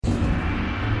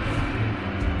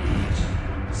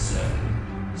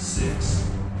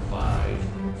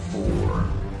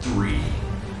3,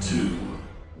 2,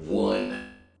 1.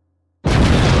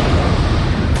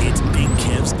 It's Big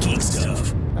Kev's Geek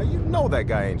Stuff. Now you know that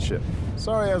guy ain't shit.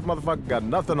 Sorry ass motherfucker got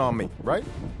nothing on me, right?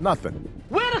 Nothing.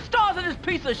 Where are the stars of this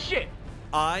piece of shit?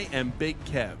 I am Big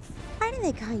Kev. Why do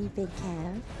they call you Big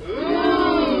Kev?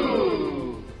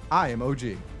 I am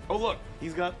OG. Oh look,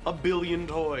 he's got a billion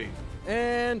toys.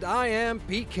 And I am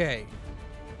PK.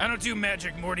 I don't do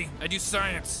magic, Morty. I do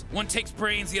science. One takes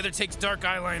brains, the other takes dark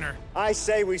eyeliner. I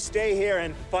say we stay here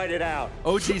and fight it out.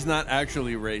 OG's not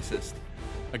actually racist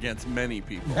against many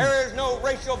people. There is no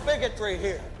racial bigotry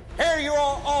here. Here you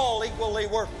are all equally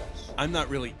worthless. I'm not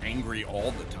really angry all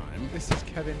the time. This is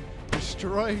Kevin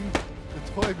destroying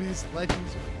the Toy Biz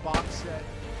Legends box set.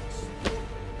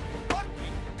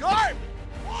 Fucking garbage!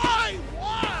 Why?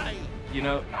 You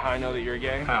know how I know that you're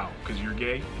gay? How? Because you're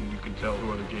gay and you can tell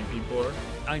who other gay people are?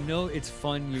 I know it's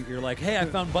fun. You're like, hey, I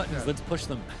found buttons. Let's push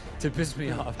them to piss me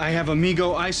off. I have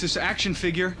Amigo Isis action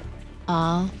figure.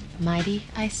 Almighty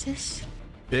Isis?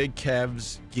 Big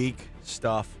Kev's Geek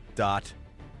Stuff.com.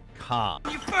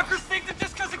 You fuckers think that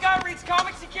just because a guy reads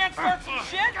comics he can't start some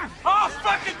shit? I'll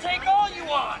fucking take all you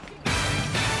want!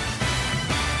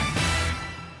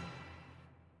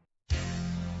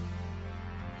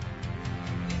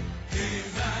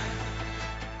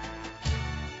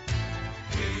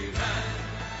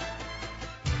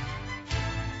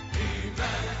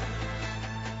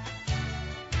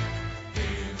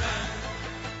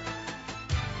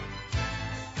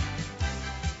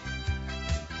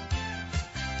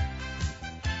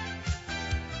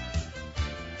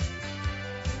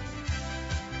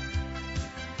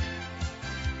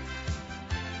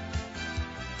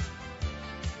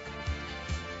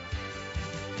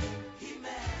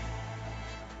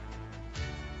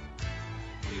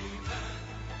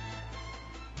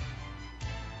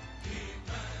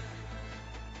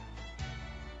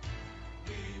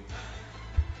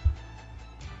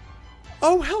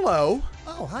 Oh, hello.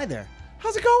 Oh, hi there.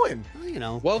 How's it going? Well, you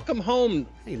know. Welcome home,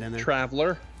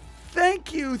 traveler.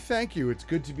 Thank you. It's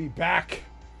good to be back.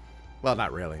 Well,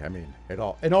 not really. I mean,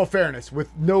 in all fairness,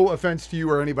 with no offense to you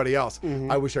or anybody else,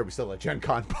 I wish I was still at Gen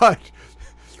Con,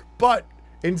 but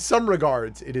in some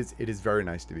regards, it is very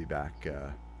nice to be back,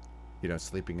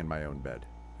 sleeping in my own bed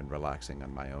and relaxing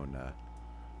on my own.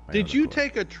 Did you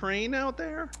take a train out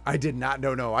there? I did not.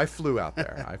 No. I flew out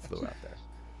there.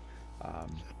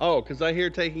 Because I hear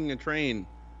taking a train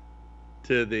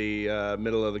to the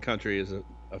middle of the country is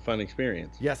a fun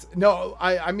experience. Yes. No,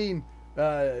 I mean,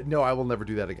 no, I will never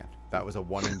do that again. That was a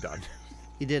one and done.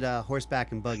 You did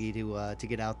horseback and buggy to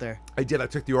get out there? I did. I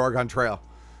took the Oregon Trail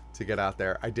to get out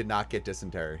there. I did not get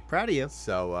dysentery. Proud of you.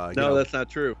 So, no, that's not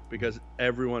true, because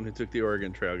everyone who took the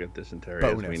Oregon Trail got dysentery,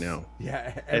 as we know.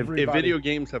 Yeah, if video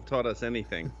games have taught us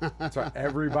anything. That's right.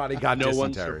 Everybody got dysentery. No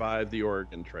one survived the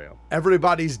Oregon Trail.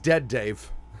 Everybody's dead,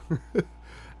 Dave.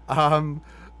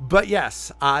 But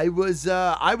yes, I was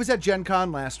at Gen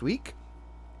Con last week.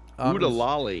 Ooda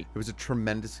lolly. It was a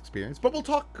tremendous experience, but we'll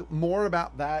talk more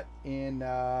about that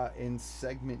in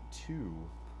segment 2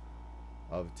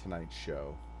 of tonight's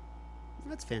show.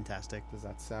 That's fantastic. Does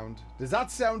that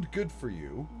sound good for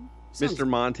you? Mr.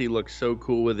 Monty looks so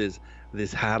cool with his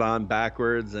hat on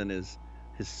backwards and his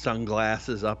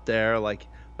sunglasses up there, like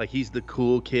he's the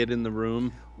cool kid in the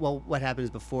room. Well, what happened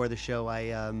is before the show,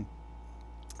 I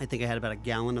think I had about a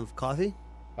gallon of coffee.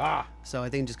 So I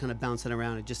think just kind of bouncing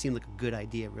around, it just seemed like a good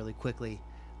idea really quickly.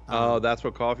 That's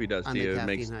what coffee does to you. It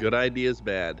makes good ideas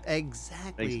bad.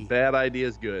 Exactly. Makes bad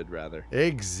ideas good, rather.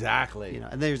 Exactly.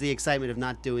 And there's the excitement of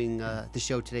not doing the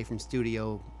show today from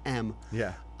Studio M.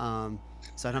 Yeah.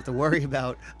 So I don't have to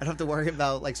worry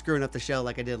about like screwing up the show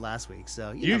like I did last week.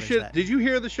 So you should. Did you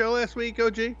hear the show last week,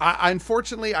 OG?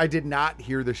 Unfortunately, I did not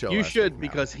hear the show. You last should week,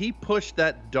 because he pushed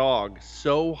that dog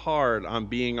so hard on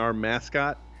being our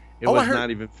mascot. It was not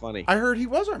even funny. I heard he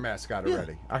was our mascot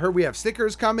already. I heard we have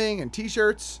stickers coming and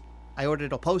T-shirts. I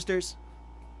ordered posters.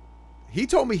 He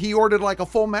told me he ordered like a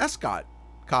full mascot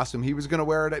costume. He was going to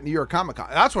wear it at New York Comic Con.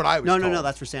 That's what I was told. No,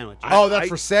 that's for Sandwich. That's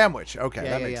for Sandwich. Okay,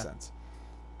 that makes sense.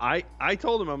 I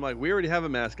told him, I'm like, we already have a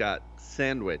mascot,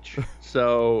 Sandwich.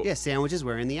 So yeah, Sandwich is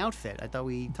wearing the outfit. I thought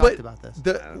we talked about this.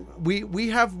 We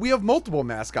have multiple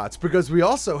mascots because we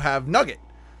also have Nugget.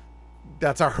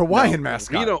 That's our Hawaiian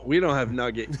mascot. We don't have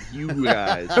Nugget. You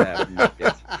guys have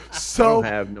Nugget. So I don't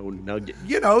have no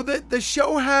Nugget. The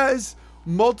show has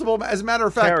multiple. As a matter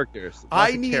of fact, characters.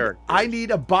 I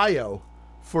need a bio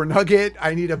for Nugget.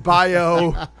 I need a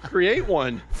bio. Create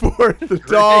one for the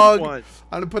dog. I'm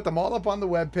gonna put them all up on the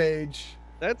webpage.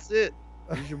 That's it.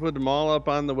 You should put them all up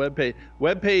on the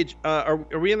webpage. Are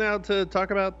we allowed to talk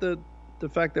about the the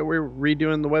fact that we're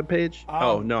redoing the webpage?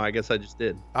 No, I guess I just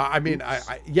did. I mean,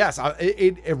 yes.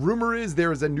 A rumor is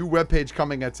there is a new webpage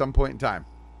coming at some point in time.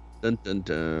 Dun, dun,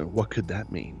 dun. What could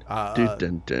that mean? Dun,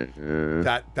 dun, dun.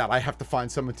 That I have to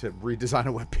find someone to redesign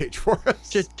a webpage for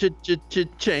us.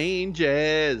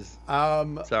 Changes.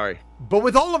 Sorry. But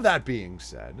with all of that being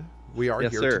said, we are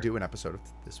Yes, here sir. to do an episode of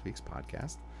this week's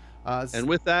podcast. And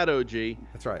with that, OG,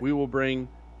 that's right. We will bring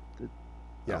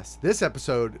this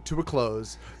episode to a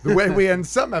close the way we end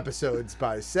some episodes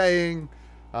by saying,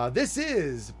 this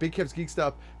is Big Kev's Geek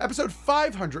Stuff, episode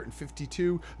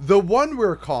 552, the one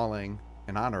we're calling,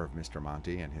 in honor of Mr.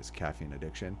 Monty and his caffeine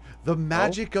addiction, The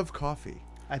Magic of Coffee.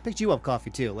 I picked you up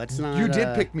coffee too. Let's not. You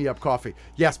did pick me up coffee.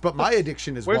 Yes, but my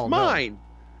addiction is Where's well known. mine?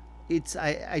 It's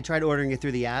I tried ordering it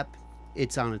through the app.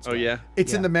 It's on its way. Oh, yeah?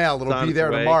 It's in the mail. It'll on be its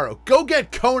there way. tomorrow. Go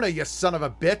get Kona, you son of a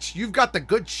bitch. You've got the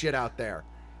good shit out there.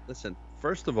 Listen,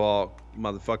 first of all,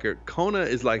 motherfucker, Kona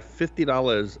is like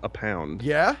 $50 a pound.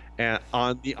 Yeah? And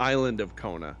on the island of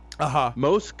Kona. Uh-huh.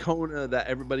 Most Kona that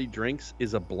everybody drinks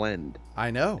is a blend.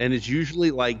 I know. And it's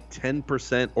usually like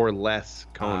 10% or less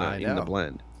Kona in the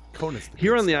blend. Kona's the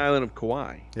Here on the island of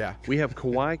Kauai, yeah, we have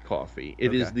Kauai coffee.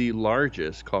 It is the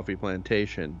largest coffee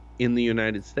plantation in the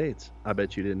United States. I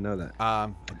bet you didn't know that.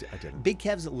 I didn't. Big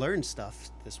Kev's learned stuff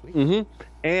this week. Mm-hmm.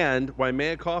 And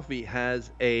Waimea Coffee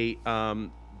has they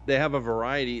have a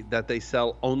variety that they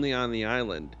sell only on the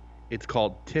island. It's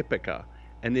called Typica,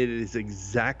 and it is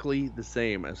exactly the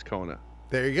same as Kona.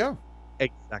 There you go.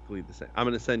 Exactly the same. I'm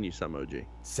going to send you some, OG.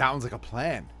 Sounds like a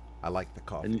plan. I like the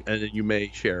coffee. And you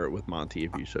may share it with Monty if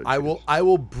you so choose. I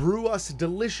will brew us a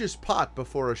delicious pot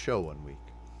before a show one week.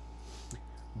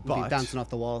 We'll be bouncing off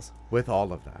the walls. With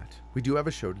all of that, we do have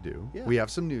a show to do. Yeah. We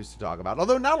have some news to talk about,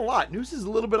 although not a lot. News is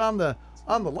a little bit on the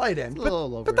light end,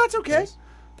 but that's okay.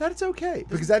 That's okay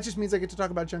because that just means I get to talk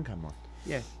about Gen Con more.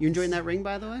 Yeah, you enjoying that ring,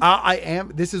 by the way? I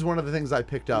am. This is one of the things I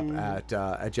picked up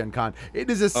at Gen Con.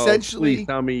 It is essentially. Please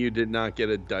tell me you did not get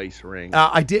a dice ring.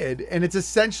 I did, and it's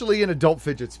essentially an adult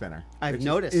fidget spinner. I've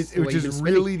noticed, which is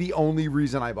really the only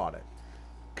reason I bought it,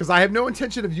 because I have no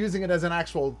intention of using it as an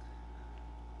actual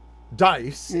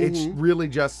dice. Mm-hmm. It's really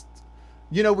just,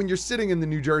 when you're sitting in the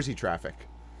New Jersey traffic,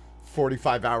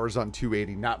 45 hours on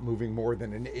 280, not moving more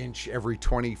than an inch every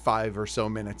 25 or so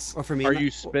minutes. Or for me, are you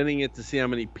spinning it to see how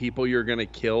many people you're going to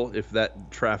kill if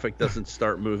that traffic doesn't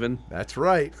start moving? That's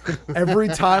right. Every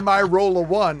time I roll a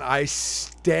 1, I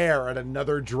stare at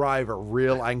another driver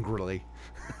real angrily.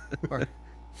 But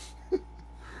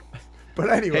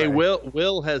anyway, hey,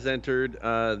 Will has entered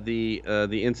the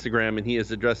Instagram, and he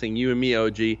is addressing you and me,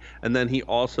 OG, and then he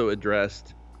also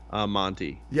addressed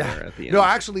Monty. Yeah. There at the end. No,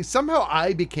 actually, somehow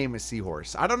I became a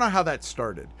seahorse. I don't know how that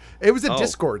started. It was a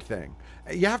Discord thing.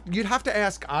 You'd have to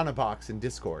ask Anabox in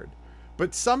Discord,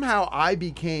 but somehow I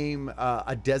became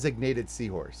a designated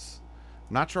seahorse.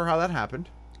 Not sure how that happened.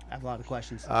 I have a lot of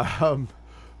questions.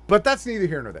 But that's neither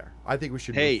here nor there. I think we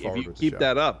should. Hey, move forward if you with the keep show.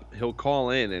 that up, he'll call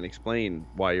in and explain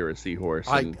why you're a seahorse,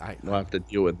 and we'll have to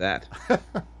deal with that.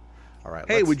 All right.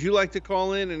 Hey, would you like to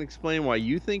call in and explain why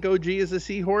you think OG is a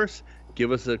seahorse?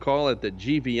 Give us a call at the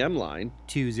GVM line.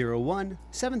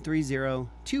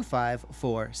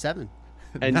 201-730-2547.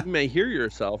 And you may hear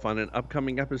yourself on an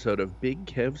upcoming episode of Big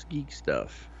Kev's Geek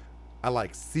Stuff. I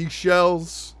like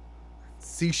seashells,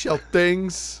 seashell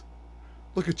things.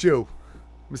 Look at you,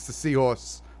 Mr.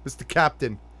 Seahorse, Mr.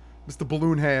 Captain, Mr.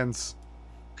 Balloon Hands.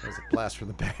 That was a blast from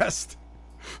the past.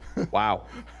 Wow.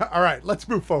 All right, let's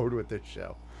move forward with this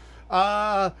show.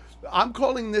 I'm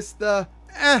calling this the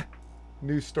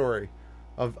news story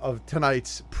of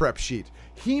tonight's prep sheet.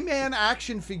 He-Man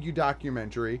action figure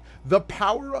documentary, The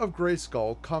Power of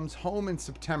Grayskull, comes home in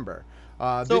September.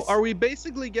 So are we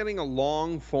basically getting a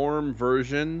long-form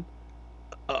version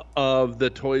of the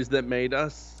Toys That Made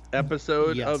Us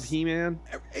episode of He-Man?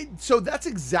 So that's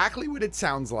exactly what it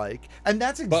sounds like, and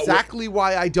that's exactly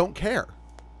why I don't care.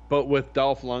 But with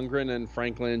Dolph Lundgren and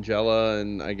Frank Langella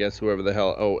and I guess whoever the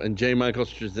hell... Oh, and J. Michael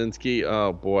Straczynski.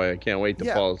 Oh, boy, I can't wait to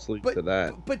fall asleep to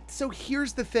that. But so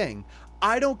here's the thing.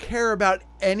 I don't care about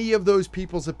any of those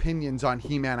people's opinions on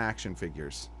He-Man action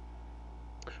figures.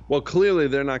 Well, clearly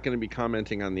they're not going to be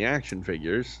commenting on the action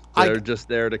figures. They're just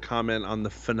there to comment on the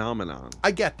phenomenon.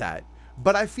 I get that.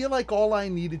 But I feel like all I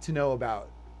needed to know about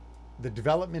the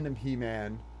development of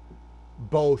He-Man,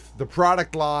 both the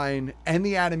product line and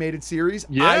the animated series,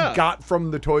 I got from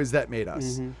the Toys That Made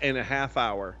Us. In a half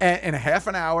hour. In a half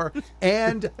an hour.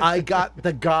 And I got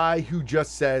the guy who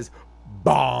just says,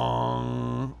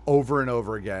 bong, over and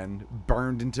over again,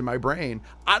 burned into my brain.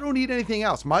 I don't need anything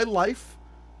else. My life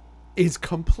is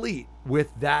complete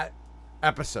with that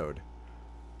episode.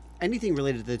 Anything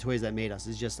related to the Toys That Made Us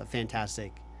is just a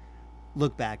fantastic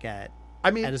look back at.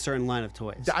 I mean, at a certain line of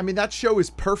toys. I mean, that show is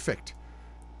perfect.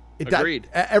 Agreed.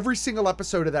 Every single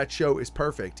episode of that show is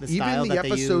perfect. Even the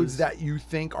episodes that you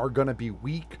think are going to be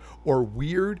weak or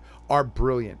weird are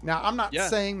brilliant. Now, I'm not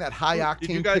saying that High Octane Did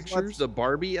you guys Pictures... watch the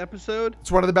Barbie episode?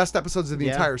 It's one of the best episodes of the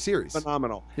entire series.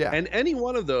 Phenomenal. Yeah. And any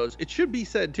one of those, it should be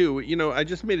said too. You know, I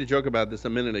just made a joke about this a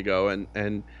minute ago,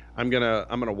 and I'm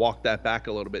gonna walk that back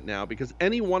a little bit now, because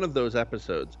any one of those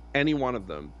episodes, any one of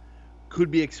them, could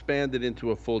be expanded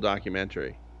into a full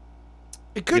documentary.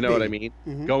 It could be. You know what I mean?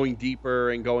 Mm-hmm. Going deeper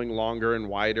and going longer and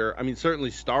wider. I mean,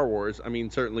 certainly Star Wars,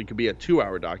 certainly could be a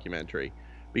 2-hour documentary,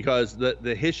 because the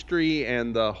history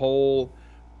and the whole,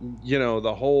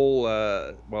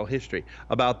 history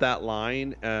about that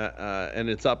line and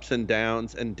its ups and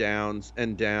downs and downs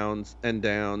and downs and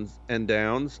downs and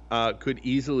downs could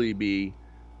easily be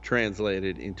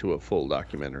translated into a full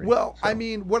documentary. Well, so. I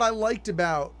mean, what I like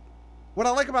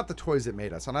about the toys that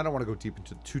made us, and I don't want to go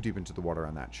too deep into the water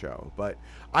on that show, but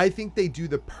I think they do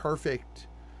the perfect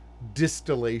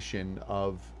distillation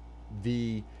of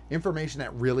the information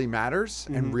that really matters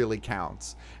and really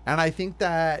counts. And I think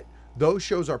that those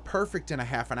shows are perfect in a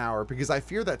half an hour, because I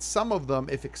fear that some of them,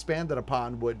 if expanded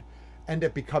upon, would end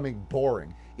up becoming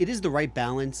boring. It is the right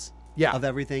balance of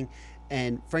everything.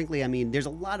 And frankly, I mean, there's a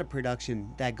lot of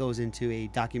production that goes into a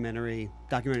documentary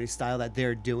style that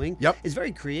they're doing. Yep. It's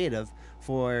very creative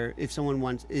for if someone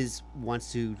wants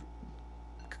to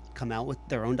come out with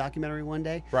their own documentary one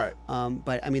day. Right.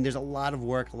 But I mean, there's a lot of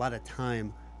work, a lot of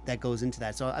time that goes into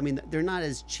that. So I mean, they're not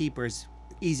as cheap or as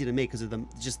easy to make because of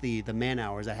the man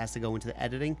hours that has to go into the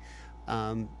editing.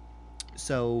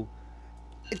 So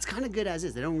it's kind of good as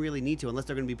is. They don't really need to, unless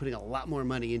they're going to be putting a lot more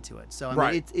money into it. So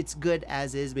I mean, it's good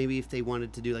as is. Maybe if they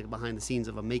wanted to do like behind the scenes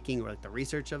of a making or like the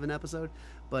research of an episode,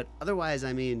 but otherwise,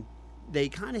 I mean, they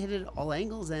kind of hit it at all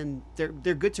angles, and they're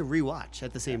good to rewatch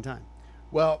at the same time.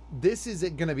 Well, this is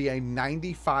going to be a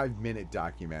 95-minute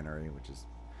documentary, which is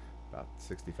about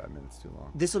 65 minutes too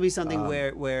long. This will be something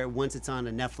where once it's on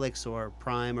a Netflix or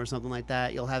Prime or something like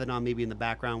that, you'll have it on maybe in the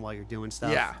background while you're doing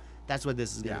stuff. Yeah. That's what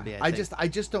this is going to be. I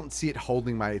just don't see it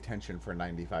holding my attention for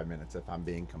 95 minutes, if I'm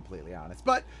being completely honest.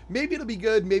 But maybe it'll be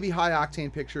good. Maybe High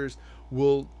Octane Pictures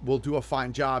will do a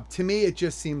fine job. To me, it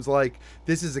just seems like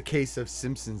this is a case of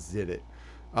Simpsons did it.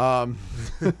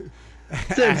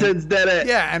 Simpsons did it.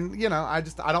 Yeah, and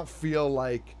I don't feel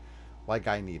like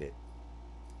I need it.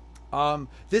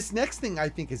 This next thing I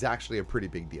think is actually a pretty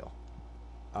big deal.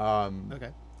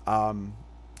 Okay.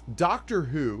 Doctor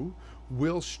Who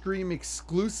will stream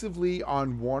exclusively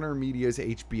on Warner Media's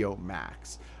HBO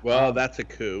Max. Well, that's a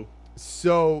coup.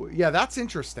 So, yeah, that's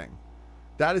interesting.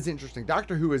 That is interesting.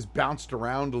 Doctor Who has bounced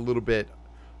around a little bit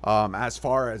as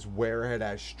far as where it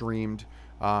has streamed.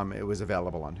 It was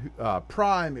available on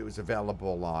Prime. It was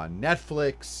available on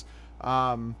Netflix.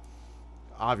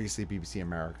 Obviously, BBC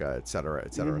America, et cetera,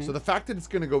 et cetera. So the fact that it's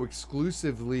going to go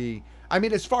exclusively... I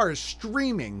mean, as far as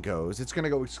streaming goes, it's going to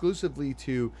go exclusively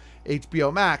to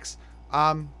HBO Max.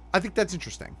 I think that's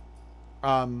interesting.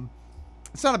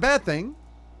 It's not a bad thing.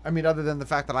 I mean, other than the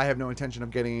fact that I have no intention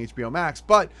of getting HBO Max.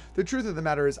 But the truth of the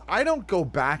matter is, I don't go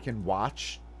back and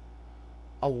watch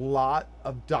a lot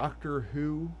of Doctor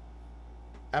Who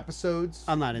episodes.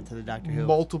 I'm not into the Doctor Who.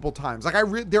 Multiple times. Like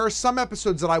there are some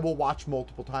episodes that I will watch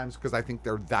multiple times because I think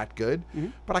they're that good.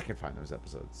 But I can find those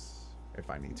episodes if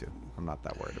I need to. I'm not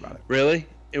that worried about it. Really?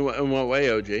 In what way,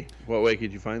 OG? What way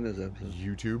could you find those episodes?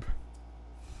 YouTube.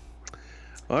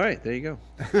 All right, there you go.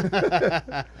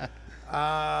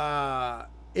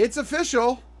 It's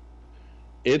official.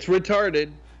 It's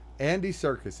retarded. Andy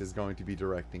Serkis is going to be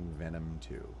directing Venom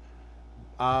 2.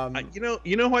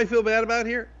 You know who I feel bad about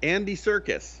here? Andy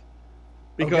Serkis.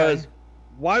 Because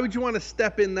why would you want to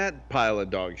step in that pile of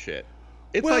dog shit?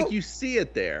 It's like you see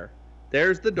it there.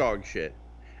 There's the dog shit.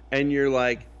 And you're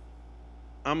like,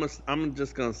 I'm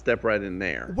just going to step right in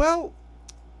there. Well,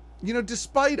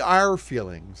 despite our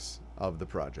feelings of the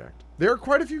project, there are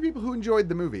quite a few people who enjoyed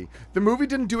the movie. The movie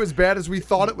didn't do as bad as we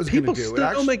thought it was going to do. People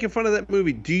still making fun of that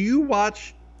movie. Do you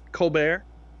watch Colbert?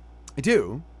 I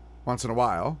do. Once in a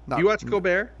while. You watch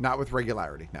Colbert? Not with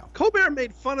regularity, no. Colbert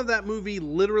made fun of that movie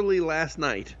literally last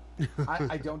night.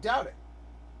 I don't doubt it.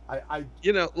 I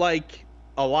like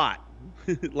a lot.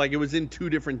 Like it was in two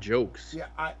different jokes. Yeah,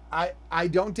 I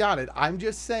don't doubt it. I'm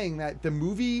just saying that the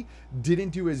movie didn't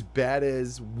do as bad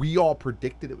as we all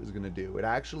predicted it was going to do. It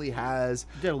actually has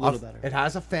did a little better. It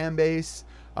has a fan base.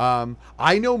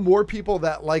 I know more people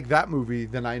that like that movie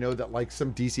than I know that like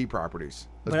some DC properties.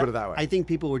 Let's put it that way. I think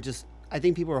people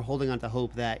were holding on to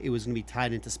hope that it was going to be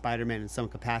tied into Spider-Man in some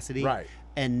capacity. Right.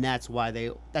 and that's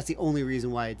the only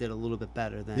reason why it did a little bit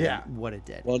better than what it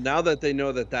did. Well, now that they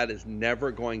know that is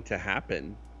never going to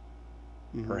happen,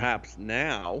 perhaps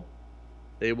now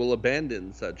they will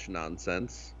abandon such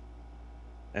nonsense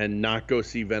and not go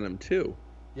see Venom 2.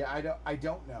 Yeah, I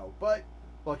don't know, but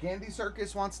look, Andy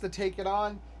Serkis wants to take it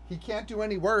on. He can't do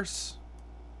any worse.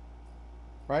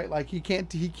 Right? Like he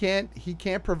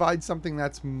can't provide something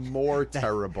that's more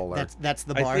terrible. That's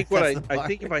the bar. I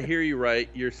think if I hear you right,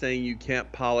 you're saying you can't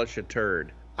polish a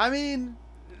turd. I mean,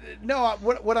 no.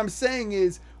 What I'm saying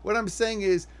is,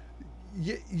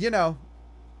 you know,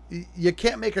 you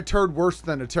can't make a turd worse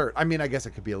than a turd. I mean, I guess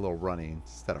it could be a little runny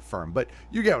instead of firm, but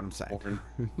you get what I'm saying. Corn.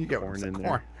 You get what I'm saying.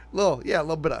 Corn. A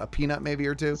little bit of a peanut maybe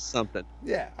or two. Something.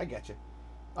 Yeah, I get you.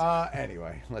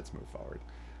 Anyway, let's move forward.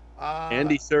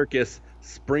 Andy Serkis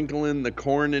sprinkling the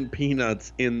corn and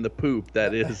peanuts in the poop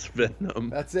that is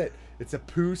Venom. That's it. It's a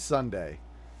poo Sunday.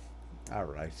 All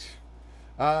right.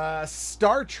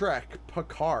 Star Trek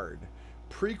Picard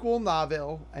prequel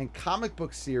novel and comic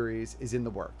book series is in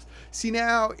the works. See,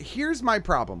 now here's my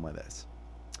problem with this.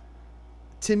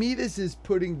 To me, this is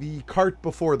putting the cart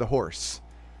before the horse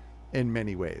in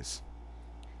many ways.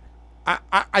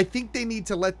 I think they need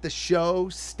to let the show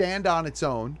stand on its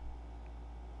own.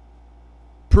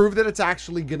 Prove that it's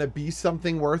actually going to be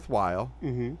something worthwhile.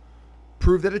 Mm-hmm.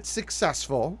 Prove that it's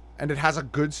successful and it has a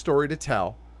good story to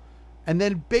tell. And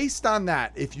then based on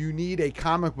that, if you need a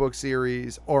comic book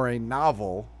series or a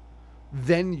novel,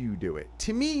 then you do it.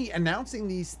 To me, announcing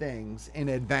these things in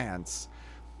advance,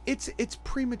 it's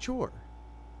premature.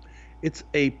 It's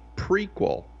a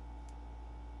prequel.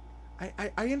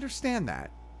 I understand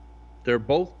that. They're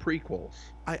both prequels.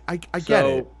 I get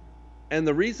it. And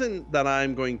the reason that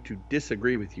I'm going to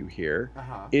disagree with you here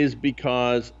is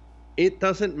because it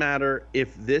doesn't matter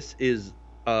if this is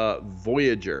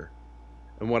Voyager.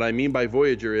 And what I mean by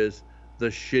Voyager is the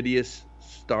shittiest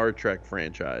Star Trek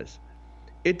franchise.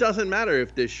 It doesn't matter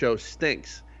if this show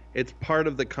stinks. It's part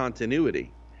of the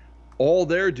continuity. All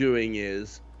they're doing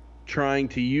is trying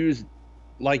to use,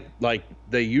 like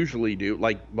they usually do,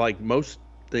 like most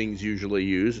things usually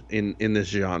use in this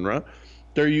genre,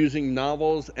 they're using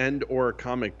novels and or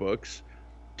comic books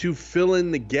to fill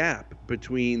in the gap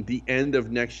between the end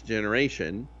of Next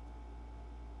Generation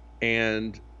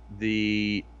and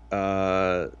the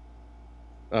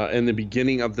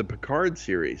beginning of the Picard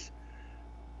series.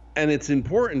 And it's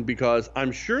important because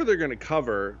I'm sure they're going to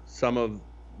cover some of,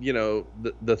 you know,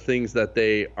 the things that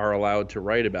they are allowed to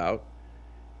write about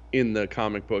in the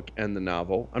comic book and the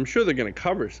novel. I'm sure they're going to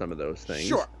cover some of those things.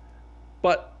 Sure.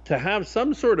 But to have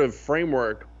some sort of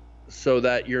framework so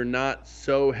that you're not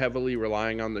so heavily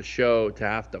relying on the show to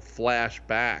have to flash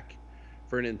back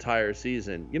for an entire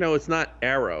season. You know, it's not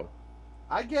Arrow.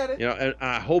 I get it. You know, and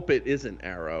I hope it isn't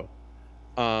Arrow.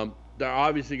 They're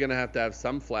obviously going to have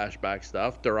some flashback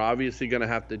stuff. They're obviously going to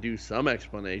have to do some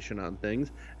explanation on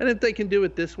things. And if they can do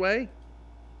it this way,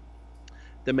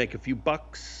 they make a few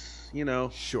bucks, you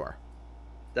know. Sure.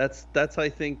 That's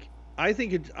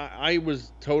I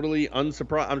was totally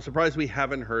unsurprised. I'm surprised we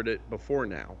haven't heard it before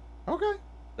now. Okay.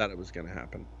 That it was going to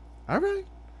happen. All right.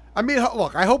 I mean,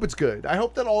 look, I hope it's good. I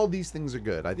hope that all of these things are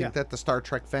good. I think that the Star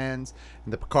Trek fans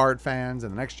and the Picard fans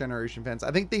and the Next Generation fans,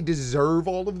 I think they deserve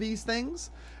all of these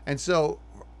things. And so,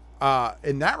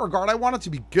 in that regard, I want it to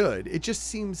be good. It just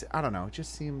seems, I don't know, it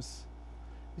just seems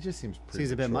premature.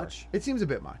 Seems a bit much? It seems a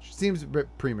bit much. It seems a bit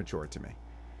premature to me.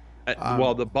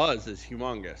 Well, the buzz is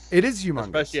humongous. It is humongous.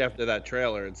 Especially after that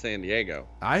trailer in San Diego.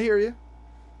 I hear you.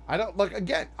 I don't, look,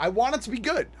 again, I want it to be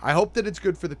good. I hope that it's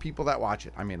good for the people that watch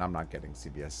it. I mean, I'm not getting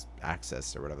CBS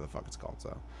Access or whatever the fuck it's called,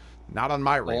 so not on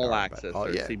my radar. All Access, or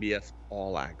CBS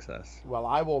All Access. Well,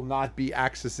 I will not be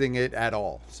accessing it at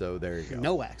all, so there you go.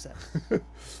 No access.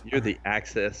 You're the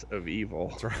access of evil.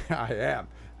 That's right, I am.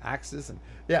 Access, and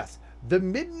yes, The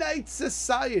Midnight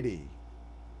Society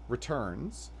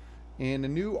returns in a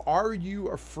new Are You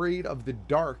Afraid of the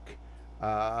Dark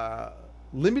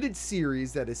limited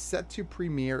series that is set to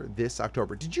premiere this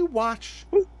October. Did you watch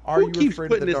Are You Afraid of the Dark? Who keeps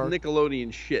putting this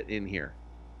Nickelodeon shit in here?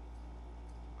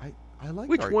 I like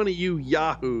Which one of you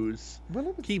yahoos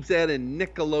keeps adding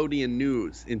Nickelodeon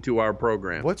news into our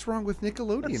program? What's wrong with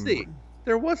Nickelodeon? Let's see.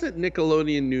 There wasn't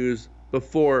Nickelodeon news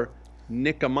before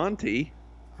Nick-a-Monty.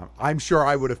 I'm sure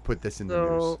I would have put this in the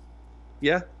news.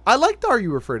 Yeah. I liked Are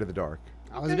You Afraid of the Dark?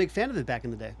 I was a big fan of it back in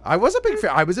the day. I was a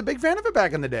big fan of it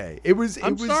back in the day.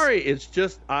 I'm sorry. It's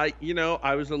just I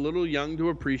was a little young to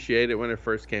appreciate it when it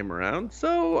first came around.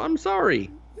 So I'm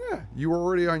sorry. Yeah, you were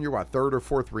already on your third or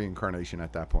fourth reincarnation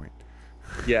at that point.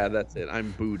 Yeah, that's it.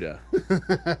 I'm Buddha.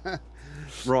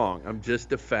 Wrong. I'm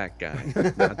just a fat guy.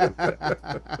 Not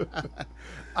the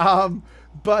fat.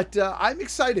 But I'm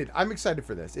excited. I'm excited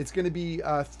for this. It's going to be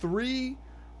 3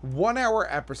 one-hour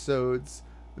episodes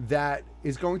that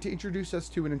is going to introduce us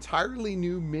to an entirely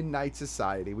new Midnight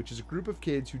Society, which is a group of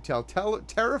kids who tell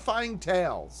terrifying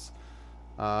tales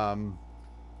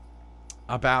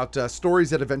about stories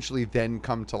that eventually then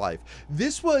come to life.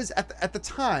 This was, at the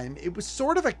time, it was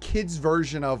sort of a kid's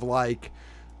version of, like,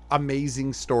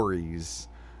 Amazing Stories,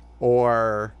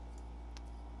 or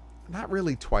not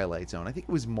really Twilight Zone. I think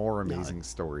it was more Amazing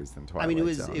Stories than Twilight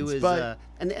Zone. It was, but,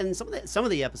 and some of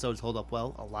the episodes hold up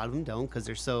well. A lot of them don't, because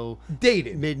they're so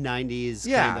dated, mid-90s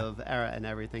kind of era and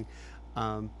everything.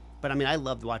 But I mean, I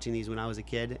loved watching these when I was a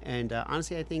kid, and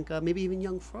honestly, I think maybe even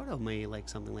young Frodo may like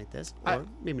something like this, or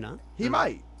maybe not. He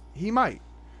might.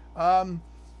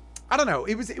 I don't know.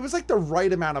 It was like the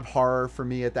right amount of horror for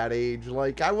me at that age.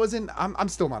 Like I'm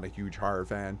still not a huge horror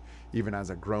fan, even as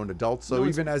a grown adult. So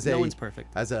even as no one's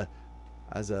perfect. As a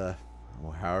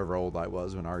well, however old I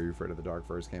was when Are You Afraid of the Dark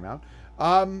first came out.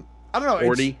 I don't know.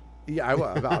 40. Yeah, I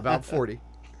was about 40.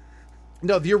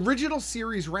 No, the original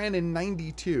series ran in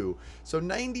 92. So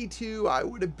 92, I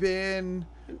would have been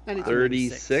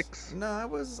 36. No,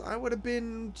 I would have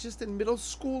been just in middle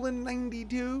school in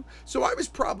 92. So I was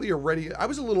probably I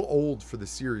was a little old for the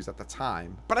series at the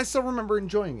time, but I still remember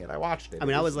enjoying it. I watched it. I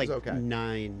mean, I was like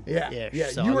 9. Yeah.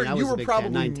 So, you were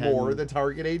probably 9, more the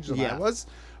target age than I was.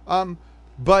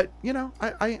 But you know,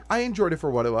 I enjoyed it for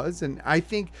what it was, and I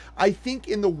think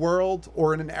in the world,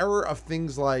 or in an era of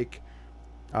things like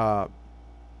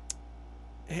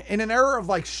in an era of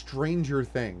like Stranger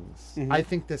Things, I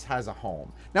think this has a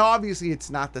home. Now, obviously, it's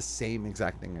not the same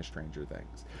exact thing as Stranger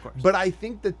Things, but I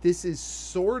think that this is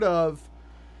sort of,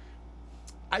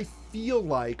 I feel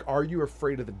like Are You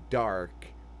Afraid of the Dark,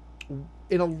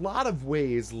 in a lot of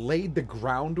ways, laid the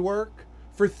groundwork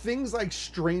for things like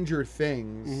Stranger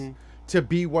Things to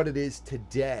be what it is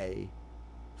today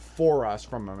for us,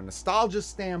 from a nostalgia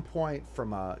standpoint,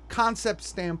 from a concept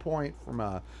standpoint, from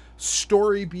a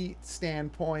story beat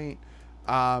standpoint.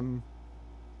 I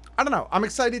don't know. I'm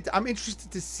excited. I'm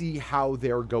interested to see how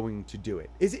they're going to do it.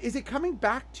 Is it coming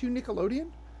back to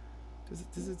Nickelodeon?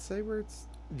 Does it say where it's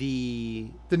the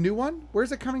new one?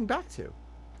 Where's it coming back to?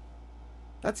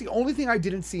 That's the only thing I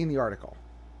didn't see in the article.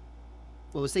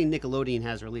 Well, it was saying Nickelodeon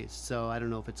has released, so I don't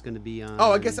know if it's going to be on.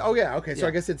 Oh, I guess. Oh, yeah. Okay, so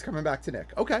I guess it's coming back to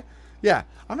Nick. Okay, yeah.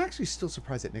 I'm actually still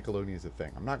surprised that Nickelodeon is a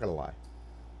thing. I'm not gonna lie.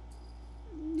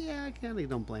 Yeah, I kind of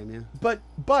don't blame you. But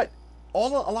a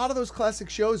lot of those classic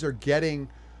shows are getting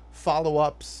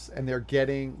follow-ups, and they're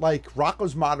getting, like,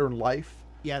 Rocko's Modern Life.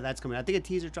 Yeah, that's coming. I think a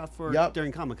teaser dropped for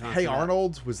during Comic-Con. Hey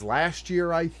Arnold was last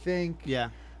year, I think. Yeah,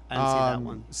 I didn't see that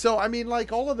one. So I mean,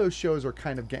 like, all of those shows are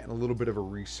kind of getting a little bit of a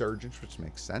resurgence, which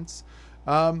makes sense.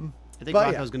 I think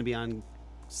Rocko's going to be on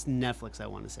Netflix, I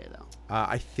want to say, though.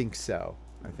 I think so.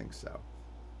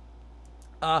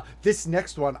 This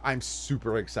next one I'm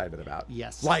super excited about.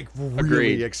 Yes. Like,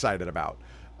 really excited about.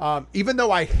 Even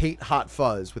though I hate Hot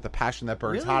Fuzz with a passion that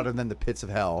burns hotter than the pits of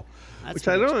hell. Which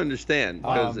I don't understand,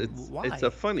 because it's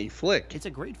a funny flick. It's a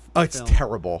great film. Oh, it's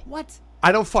terrible. What?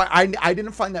 I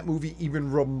didn't find that movie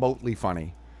even remotely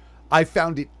funny. I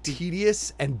found it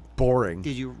tedious and boring.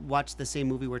 Did you watch the same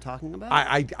movie we're talking about?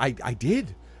 I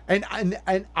did. And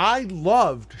I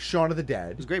loved Shaun of the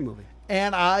Dead. It was a great movie.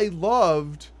 And I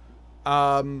loved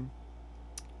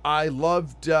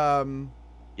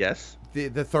yes,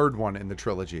 the third one in the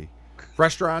trilogy.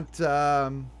 What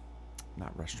the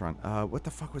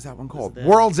fuck was that one called?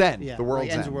 World's End. Yeah, The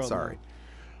World's End. World Sorry.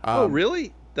 Oh,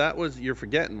 really? You're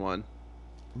forgetting one.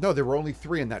 No, there were only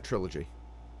 3 in that trilogy.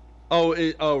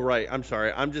 Oh, right. I'm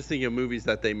sorry. I'm just thinking of movies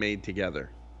that they made together.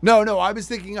 No, I was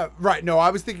thinking of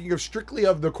strictly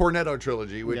of the Cornetto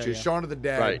trilogy, which is Shaun of the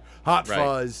Dead, Hot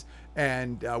Fuzz,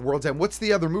 and World's End. What's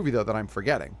the other movie though that I'm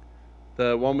forgetting?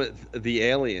 The one with the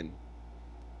alien.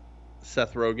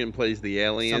 Seth Rogen plays the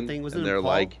alien, Something was and in they're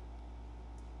Paul? like,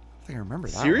 I think I remember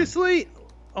that. Seriously?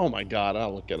 Oh my god,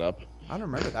 I'll look it up. I don't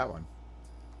remember that one.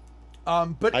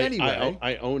 But anyway,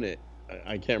 I own it.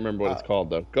 I can't remember what it's called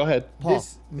though. Go ahead. Paul.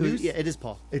 It is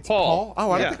Paul. It's Paul.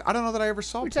 Oh, I don't know that I ever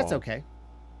saw Which Paul. that's okay.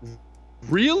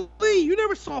 Really? You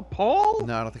never saw Paul?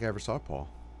 No, I don't think I ever saw Paul.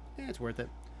 Yeah, it's worth it.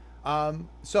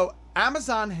 So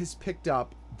Amazon has picked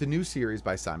up the new series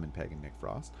by Simon Pegg and Nick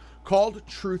Frost called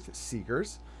Truth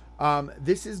Seekers.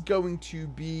 This is going to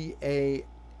be a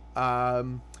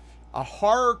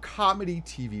horror comedy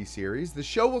TV series. The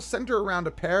show will center around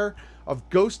a pair of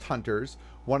ghost hunters,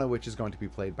 one of which is going to be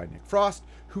played by Nick Frost,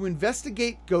 who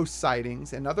investigate ghost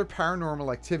sightings and other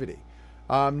paranormal activity.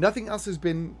 Nothing else has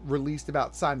been released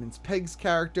about Simon Pegg's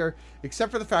character,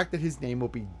 except for the fact that his name will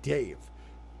be Dave.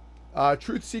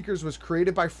 Truth Seekers was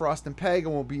created by Frost and Pegg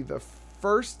and will be the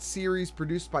first series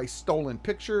produced by Stolen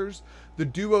Pictures, the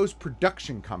duo's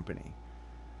production company.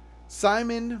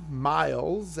 Simon,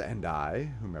 Miles, and I,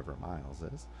 whomever Miles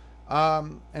is,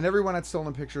 and everyone at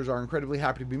Stolen Pictures are incredibly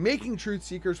happy to be making Truth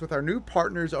Seekers with our new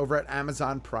partners over at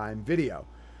Amazon Prime Video.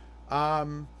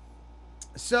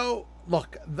 So,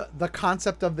 look, the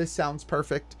concept of this sounds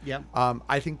perfect. Yeah.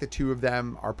 I think the two of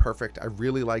them are perfect. I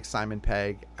really like Simon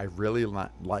Pegg. I really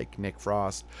like Nick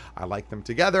Frost. I like them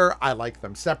together. I like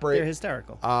them separate. They're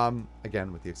hysterical.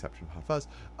 Again, with the exception of Hot Fuzz.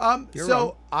 You're so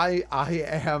wrong. I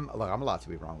am. Look, I'm allowed to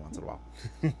be wrong once in a while.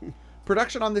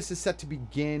 Production on this is set to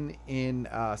begin in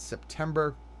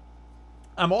September.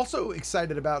 I'm also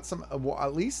excited about some,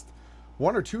 at least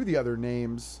one or two of the other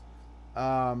names.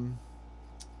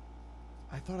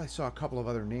 I thought I saw a couple of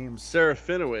other names.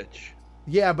 Serafinowicz.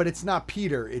 Yeah, but it's not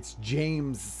Peter. It's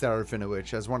James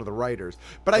Serafinowicz as one of the writers.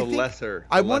 But I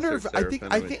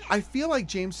feel like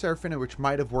James Serafinowicz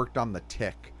might have worked on The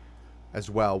Tick as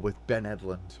well with Ben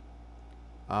Edlund.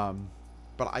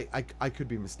 But I could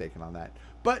be mistaken on that.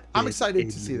 But I'm excited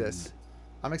to see this.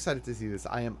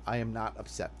 I am not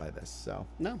upset by this. So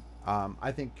no.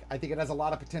 I think it has a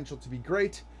lot of potential to be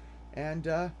great, and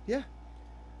yeah.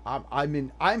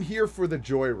 I'm here for the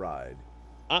joyride.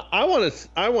 I want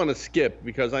to skip,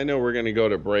 because I know we're going to go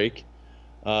to break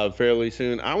fairly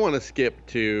soon. I want to skip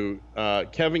to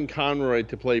Kevin Conroy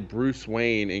to play Bruce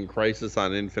Wayne in Crisis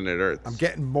on Infinite Earths. I'm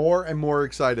getting more and more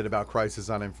excited about Crisis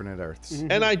on Infinite Earths.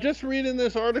 Mm-hmm. And I just read in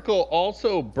this article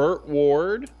also Burt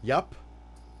Ward. Yep.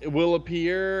 Will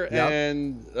appear,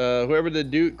 and whoever the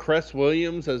dude, Cress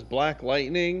Williams as Black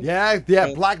Lightning. Yeah,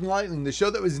 Black Lightning, the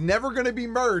show that was never going to be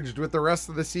merged with the rest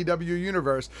of the CW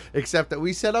universe, except that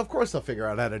we said, of course, they'll figure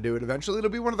out how to do it eventually.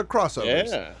 It'll be one of the crossovers.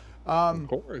 Yeah, of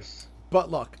course. But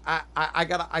look, I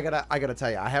gotta tell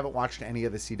you, I haven't watched any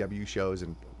of the CW shows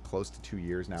in close to 2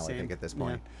 years now. Same. I think at this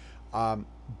point. Yeah.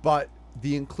 But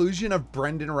the inclusion of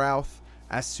Brendan Routh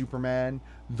as Superman,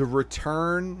 the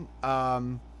return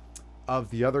of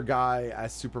the other guy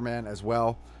as Superman as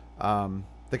well.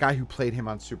 The guy who played him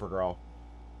on Supergirl.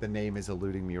 The name is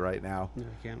eluding me right now. No,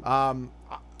 I can't.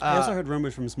 I also heard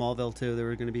rumors from Smallville too. There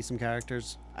were going to be some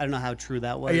characters. I don't know how true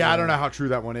that was. Yeah, I don't know how true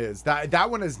that one is. That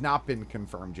one has not been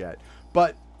confirmed yet.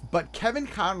 But Kevin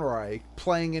Conroy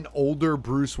playing an older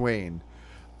Bruce Wayne.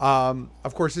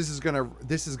 Of course, this is gonna.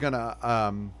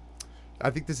 I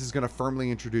think this is gonna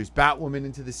firmly introduce Batwoman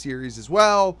into the series as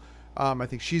well. I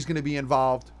think she's going to be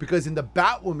involved, because in the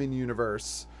Batwoman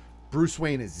universe, Bruce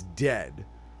Wayne is dead.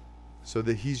 So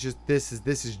that he's just this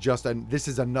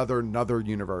is another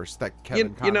universe that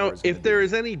Kevin Conroy. You know, if there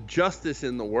is any justice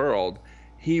in the world,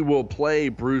 he will play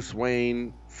Bruce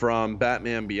Wayne from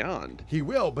Batman Beyond. He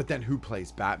will, but then who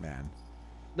plays Batman?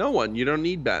 No one. You don't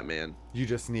need Batman. You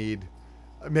just need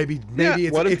maybe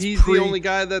it's. What if he's the only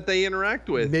guy that they interact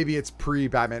with? Maybe it's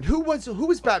pre-Batman. Who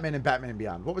was Batman in Batman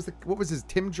Beyond? What was his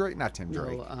Tim Drake? Not Tim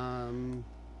Drake. No,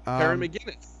 Terry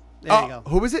McGinnis. There you go.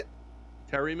 Who was it?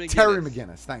 Terry McGinnis. Terry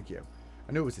McGinnis. Thank you.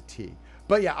 I knew it was a T.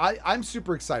 But yeah, I'm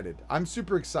super excited.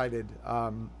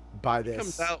 by this. He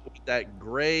comes out with that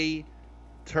gray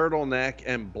turtleneck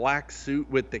and black suit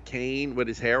with the cane, with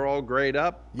his hair all grayed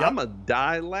up. Yep. I'm gonna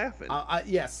die laughing.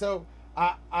 Yeah. So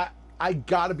I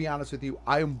gotta be honest with you.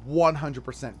 I am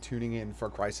 100% tuning in for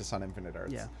Crisis on Infinite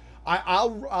Earths. Yeah.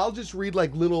 I'll just read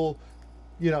like little,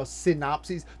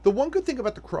 synopses. The one good thing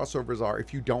about the crossovers are,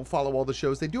 if you don't follow all the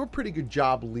shows, they do a pretty good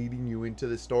job leading you into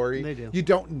the story. They do. You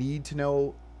don't need to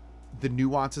know the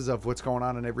nuances of what's going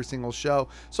on in every single show.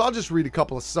 So I'll just read a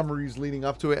couple of summaries leading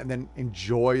up to it and then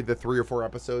enjoy the 3 or 4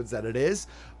 episodes that it is.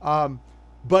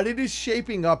 But it is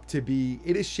shaping up to be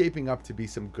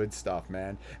some good stuff,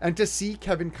 man. And to see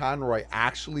Kevin Conroy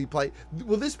actually play,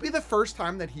 will this be the first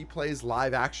time that he plays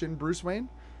live action Bruce Wayne?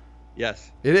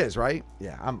 Yes. It is, right?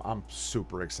 Yeah, I'm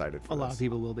super excited for this. A lot of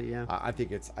people will be, yeah. I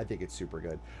think it's super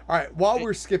good. All right, while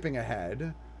we're skipping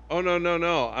ahead. Oh,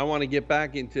 no. I want to get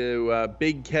back into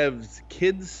Big Kev's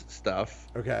kids stuff.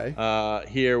 Okay.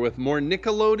 Here with more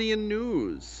Nickelodeon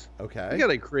news. Okay.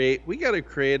 We gotta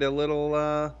create a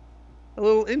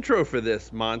little intro for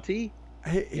this, Monty.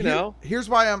 Here's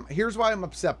why I'm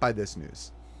upset by this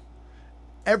news.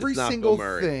 Every single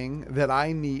thing that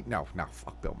I need. No,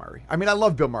 fuck Bill Murray. I mean, I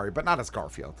love Bill Murray, but not as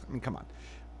Garfield. I mean, come on.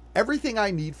 Everything I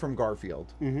need from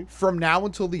Garfield from now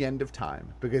until the end of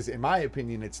time, because in my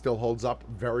opinion, it still holds up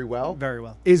very well. Very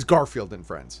well. Is Garfield and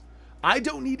Friends. I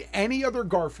don't need any other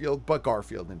Garfield but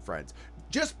Garfield and Friends.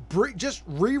 Just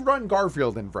rerun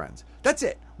Garfield and Friends. That's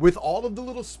it. With all of the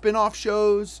little spin-off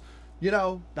shows, You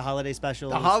know, the holiday special.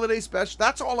 The holiday special.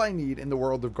 That's all I need in the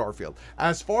world of Garfield.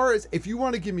 As far as if you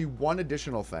want to give me one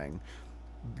additional thing,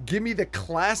 give me the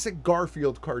classic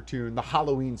Garfield cartoon, the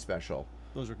Halloween special.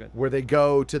 Those were good. Where they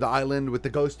go to the island with the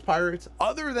ghost pirates.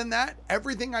 Other than that,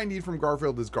 everything I need from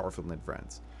Garfield is Garfield and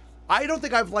Friends. I don't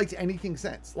think I've liked anything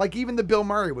since. Like even the Bill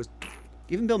Murray was.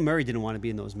 Even Bill Murray didn't want to be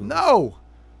in those movies. No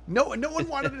one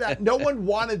wanted that. No one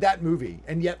wanted that movie,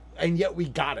 and yet we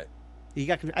got it. He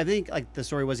got. I think like the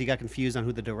story was he got confused on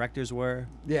who the directors were.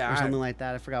 Yeah, or something like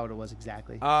that. I forgot what it was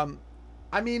exactly.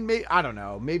 I mean, I don't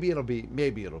know. Maybe it'll be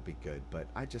good, but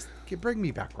I just bring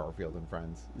me back Garfield and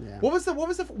Friends. Yeah. Was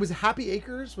it Happy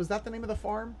Acres? Was that the name of the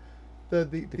farm?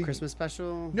 The Christmas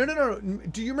special? No.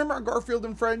 Do you remember Garfield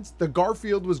and Friends? The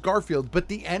Garfield was Garfield, but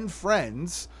the end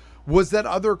Friends was that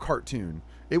other cartoon.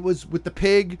 It was with the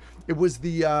pig. It was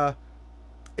the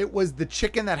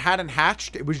chicken that hadn't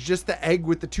hatched. It was just the egg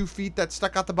with the 2 feet that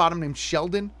stuck out the bottom named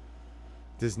Sheldon.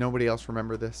 Does nobody else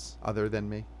remember this other than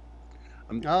me?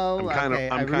 I'm kind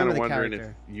of wondering if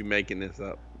you making this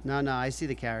up. No, I see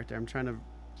the character. I'm trying to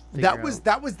that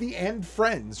was the end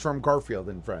Friends from Garfield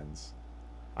and Friends.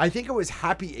 I think it was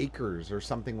Happy Acres or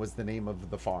something was the name of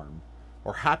the farm,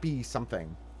 or Happy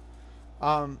something.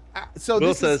 So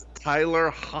Will says Tyler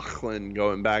Hoechlin,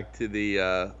 going back to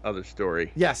the other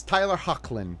story. Yes, Tyler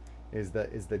Hoechlin is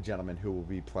the gentleman who will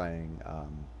be playing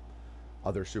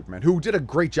other Superman, who did a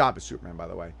great job as Superman, by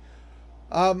the way.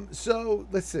 So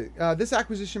let's see. This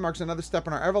acquisition marks another step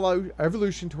in our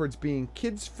evolution towards being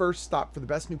kids' first stop for the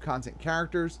best new content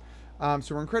characters.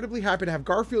 So we're incredibly happy to have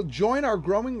Garfield join our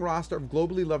growing roster of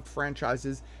globally loved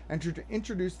franchises and to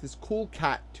introduce this cool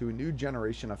cat to a new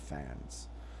generation of fans.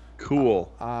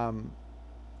 Cool. I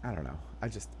don't know. I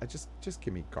just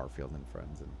give me Garfield and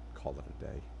Friends and call it a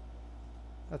day.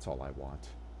 That's all I want.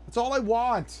 That's all I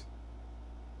want.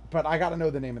 But I got to know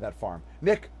the name of that farm.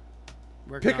 Nick,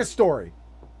 pick a story.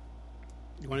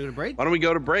 You want to go to break? Why don't we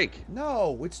go to break?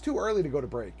 No, it's too early to go to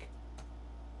break.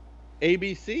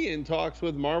 ABC in talks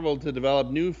with Marvel to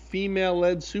develop new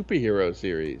female-led superhero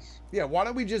series. Yeah, why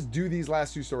don't we just do these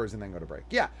last 2 stories and then go to break?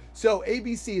 Yeah, so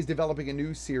ABC is developing a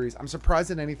new series. I'm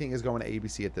surprised that anything is going to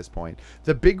ABC at this point.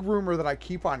 The big rumor that I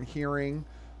keep on hearing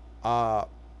on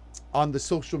the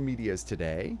social medias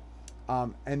today,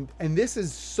 and this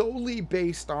is solely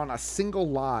based on a single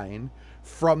line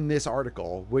from this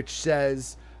article, which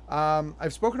says,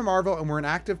 I've spoken to Marvel and we're in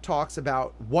active talks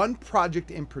about one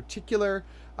project in particular.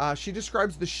 She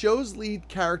describes the show's lead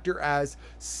character as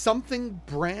something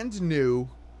brand new,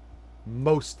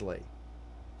 mostly.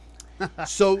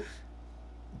 So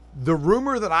the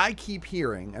rumor that I keep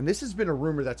hearing, and this has been a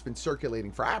rumor that's been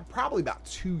circulating for probably about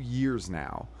 2 years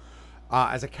now,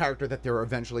 as a character that they're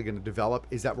eventually going to develop,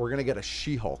 is that we're going to get a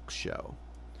She-Hulk show.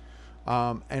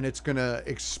 And it's going to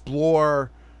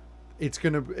explore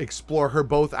her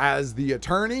both as the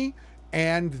attorney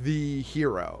and the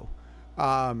hero.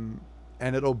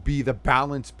 And it'll be the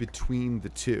balance between the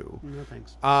two. No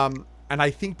thanks. And I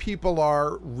think people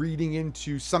are reading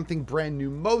into something brand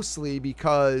new mostly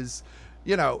because,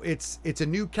 you know, it's a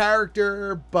new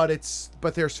character, but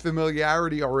there's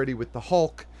familiarity already with the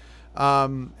Hulk.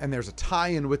 And there's a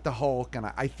tie-in with the Hulk, and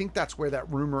I think that's where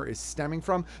that rumor is stemming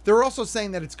from. They're also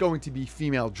saying that it's going to be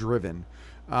female-driven,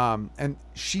 and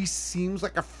she seems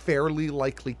like a fairly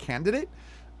likely candidate.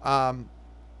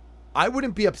 I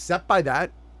wouldn't be upset by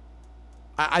that.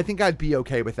 I think I'd be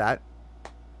okay with that.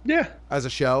 Yeah. As a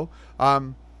show.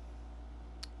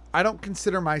 I don't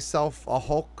consider myself a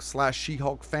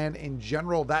Hulk/She-Hulk fan in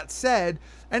general. That said,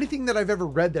 anything that I've ever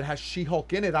read that has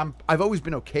She-Hulk in it, I've always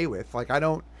been okay with. Like, I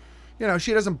don't, you know,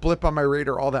 she doesn't blip on my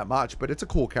radar all that much, but it's a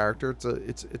cool character.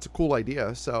 It's a cool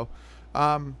idea. So,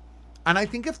 and I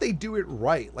think if they do it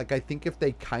right, like I think if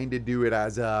they kind of do it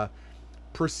as a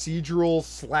procedural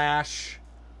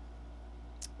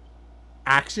 /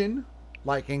 action,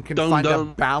 like, and can find a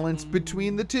balance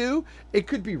between the two, it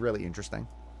could be really interesting.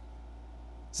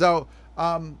 So,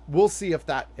 we'll see if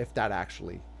that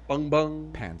actually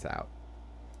pans out.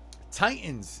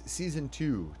 Titans Season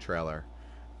 2 trailer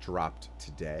dropped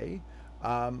today.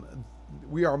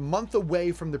 We are a month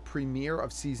away from the premiere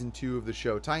of Season 2 of the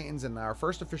show Titans, and our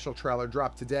first official trailer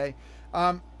dropped today.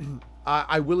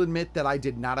 I will admit that I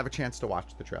did not have a chance to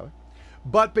watch the trailer,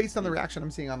 but based on the reaction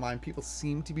I'm seeing online, people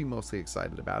seem to be mostly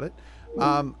excited about it.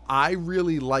 I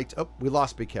really liked... Oh, we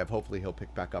lost Big Kev. Hopefully he'll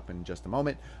pick back up in just a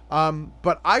moment.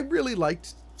 But I really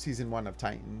liked Season 1 of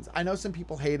Titans. I know some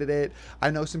people hated it.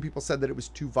 I know some people said that it was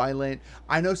too violent.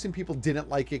 I know some people didn't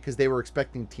like it because they were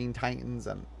expecting Teen Titans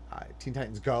and Teen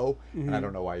Titans Go. Mm-hmm. And I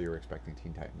don't know why you were expecting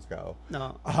Teen Titans Go.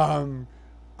 No.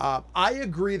 I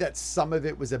agree that some of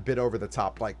it was a bit over the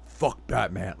top, like, fuck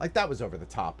Batman. Like, that was over the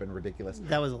top and ridiculous.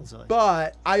 That was a little silly.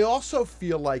 But I also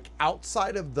feel like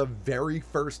outside of the very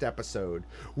first episode,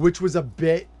 which was a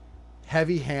bit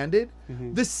heavy-handed,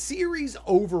 the series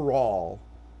overall,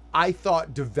 I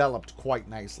thought, developed quite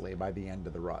nicely by the end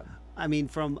of the run. I mean,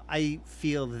 I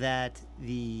feel that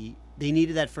they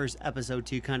needed that first episode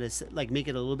to kind of like make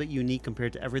it a little bit unique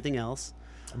compared to everything else.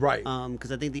 Right.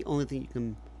 Because I think the only thing you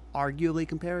can arguably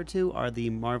compare it to are the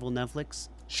Marvel Netflix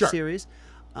Sure. series.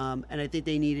 And I think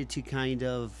they needed to kind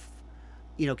of,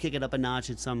 kick it up a notch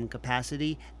in some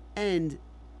capacity and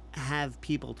have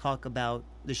people talk about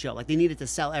the show. Like, they needed to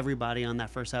sell everybody on that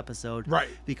first episode. Right.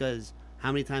 Because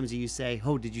how many times do you say,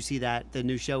 oh, did you see that? The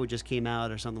new show just came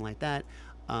out or something like that.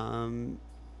 And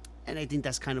I think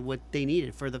that's kind of what they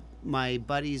needed for my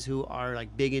buddies who are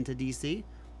like big into DC.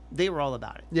 They were all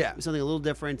about it. Yeah. Something a little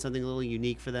different, something a little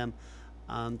unique for them.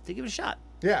 To give it a shot.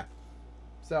 Yeah.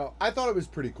 So I thought it was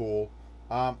pretty cool.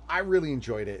 I really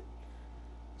enjoyed it.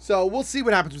 So we'll see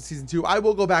what happens with season 2. I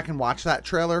will go back and watch that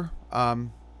trailer.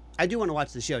 I do want to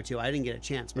watch the show too. I didn't get a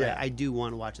chance, but Yeah. I do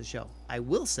want to watch the show. I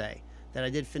will say that I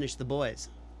did finish The Boys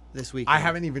this week. I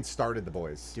haven't even started The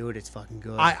Boys. Dude, it's fucking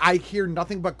good. I hear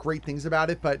nothing but great things about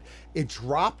it, but it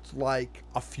dropped like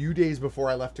a few days before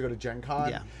I left to go to Gen Con.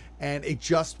 Yeah. And it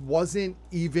just wasn't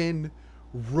even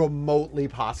remotely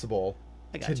possible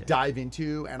to dive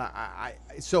into. And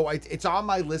so it's on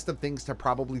my list of things to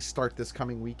probably start this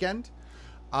coming weekend.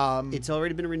 It's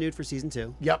already been renewed for season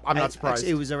 2. Yep, I'm not surprised.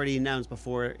 Actually, it was already announced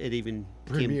before it even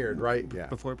Premiered, right? Yeah.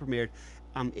 Before it premiered.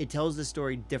 It tells the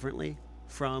story differently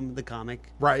from the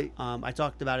comic. Right. I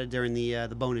talked about it during the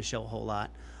bonus show a whole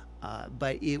lot,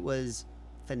 but it was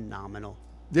phenomenal.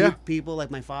 Yeah. People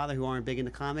like my father who aren't big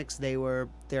into comics, they're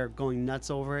going nuts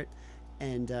over it,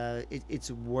 and it's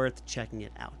worth checking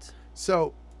it out.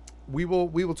 So we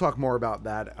will talk more about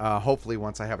that hopefully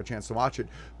once I have a chance to watch it.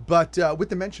 But with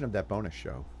the mention of that bonus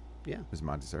show, yeah, Ms.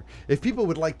 Montessor, if people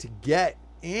would like to get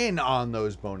in on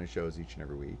those bonus shows each and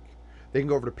every week, they can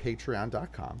go over to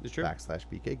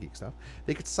patreon.com/BK Geek Stuff.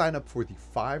 They could sign up for the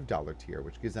 $5 tier,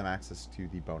 which gives them access to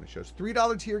the bonus shows.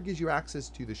 $3 tier gives you access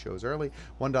to the shows early.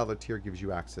 $1 tier gives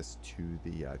you access to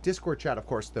the Discord chat. Of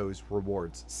course, those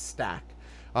rewards stack.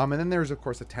 And then there's, of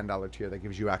course, a $10 tier that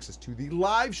gives you access to the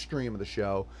live stream of the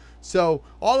show. So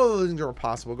all of those things are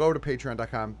possible. Go over to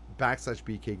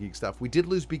patreon.com/BK Geek Stuff. We did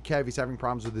lose Big Kev. He's having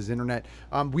problems with his internet.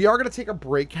 We are going to take a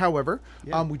break, however.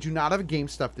 Yeah. We do not have a game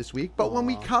stuff this week. But when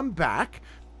we come back,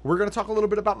 we're going to talk a little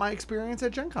bit about my experience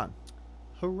at Gen Con.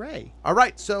 Hooray. All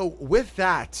right. So with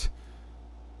that,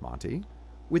 Monty.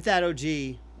 With that, OG,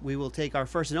 we will take our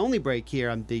first and only break here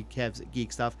on Big Kev's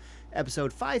Geek Stuff,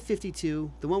 episode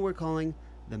 552, the one we're calling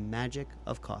The Magic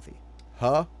of Coffee.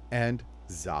 Huh and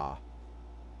za.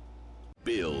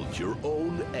 Build your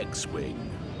own X-Wing.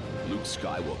 Luke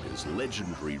Skywalker's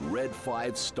legendary Red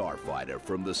 5 starfighter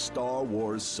from the Star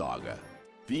Wars saga.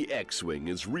 The X-Wing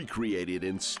is recreated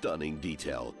in stunning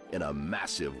detail in a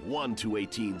massive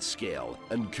 1:18 scale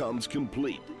and comes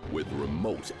complete with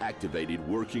remote-activated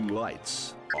working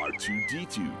lights,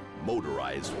 R2-D2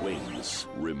 motorized wings,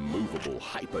 removable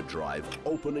hyperdrive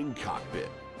opening cockpit,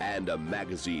 and a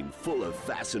magazine full of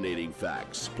fascinating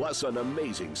facts, plus an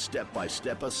amazing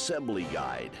step-by-step assembly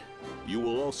guide. You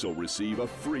will also receive a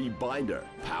free binder,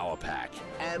 power pack,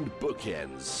 and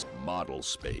bookends model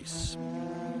space.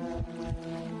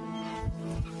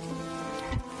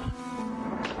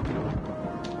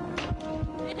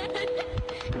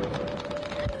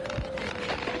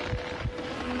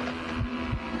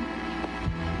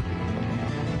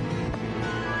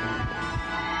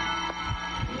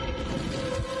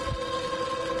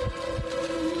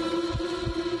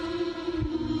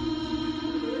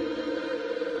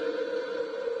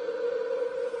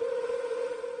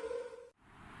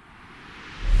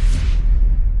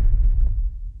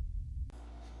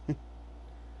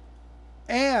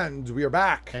 And we are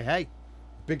back. Hey.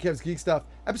 Big Kev's Geek Stuff,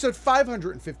 episode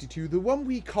 552, the one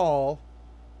we call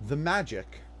The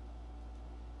Magic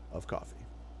of Coffee.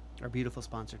 Our beautiful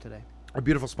sponsor today. Our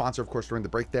beautiful sponsor, of course, during the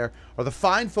break there, are the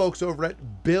fine folks over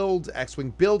at Build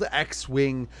X-Wing,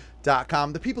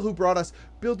 buildxwing.com. The people who brought us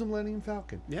Build the Millennium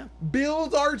Falcon. Yeah.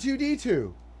 Build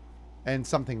R2-D2. And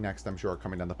something next, I'm sure,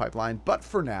 coming down the pipeline. But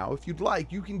for now, if you'd like,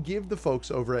 you can give the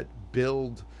folks over at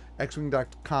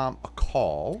buildxwing.com a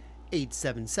call.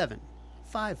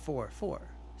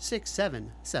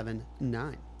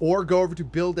 877-544-6779. Or go over to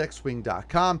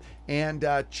buildxwing.com and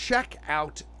check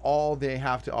out all they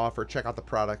have to offer. Check out the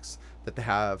products that they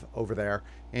have over there.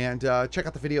 And check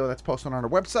out the video that's posted on our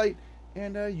website.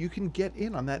 And you can get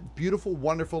in on that beautiful,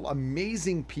 wonderful,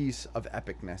 amazing piece of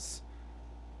epicness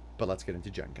But let's get into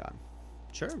Gen Con.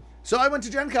 Sure. So I went to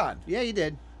Gen Con. Yeah, you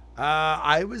did.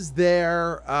 I was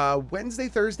there Wednesday,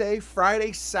 Thursday,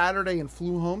 Friday, Saturday, and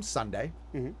flew home Sunday.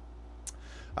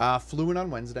 Flew in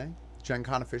on Wednesday. Gen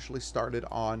Con officially started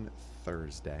on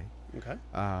Thursday. Okay.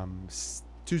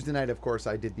 Tuesday night, of course,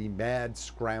 I did the mad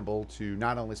scramble to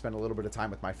not only spend a little bit of time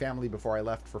with my family before I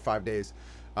left for 5 days,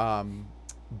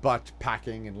 but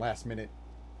packing and last minute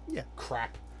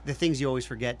crap. The things you always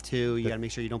forget, too. You got to make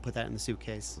sure you don't put that in the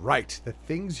suitcase. Right. The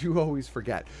things you always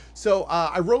forget. So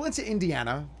I roll into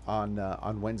Indiana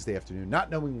on Wednesday afternoon,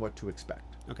 not knowing what to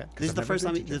expect. Okay. This is the first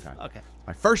time. Okay.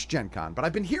 My first Gen Con, but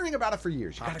I've been hearing about it for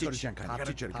years. You got to go to Gen Con. You got to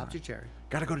go to Gen Con. Pop your cherry.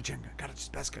 Got to go to Gen Con. Got to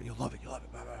just best go. You'll love it. You'll love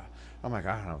it. Blah, blah, blah. I'm like,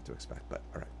 I don't know what to expect, but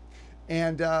all right.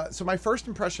 And so my first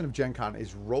impression of Gen Con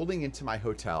is rolling into my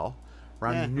hotel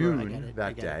around noon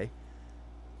that day.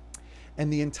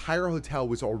 And the entire hotel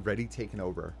was already taken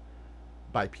over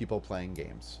by people playing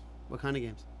games. What kind of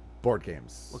games? Board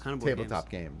games. What kind of board tabletop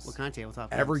games? What kind of tabletop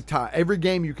games? Every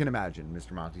game you can imagine,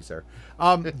 Mr. Monty, sir.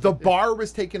 The bar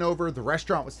was taken over. The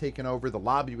restaurant was taken over. The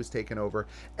lobby was taken over.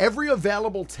 Every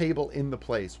available table in the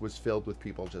place was filled with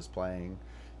people just playing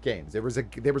games. There was a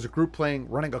group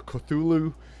running a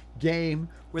Cthulhu game.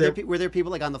 Were there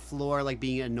people like on the floor like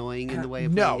being annoying in the way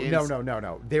of playing games?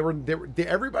 No.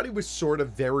 Everybody was sort of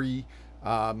very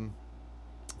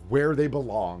where they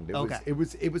belonged. It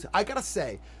was I gotta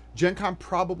say, Gen Con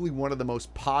probably one of the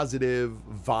most positive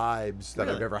vibes that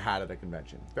I've ever had at a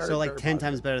convention. Very, so like very 10 positive.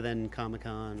 times better than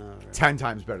Comic-Con? 10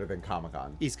 times better than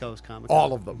Comic-Con. East Coast Comic-Con.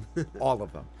 All of them. All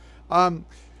of them.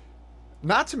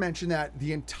 Not to mention that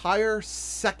the entire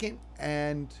second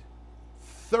and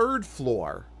third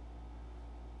floor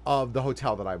of the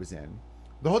hotel that I was in,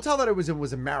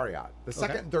 was a Marriott. The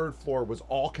second and third floor was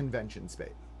all convention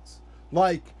space.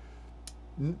 Like,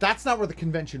 that's not where the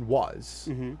convention was,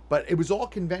 but it was all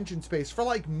convention space for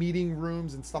like meeting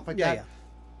rooms and stuff like that. Yeah.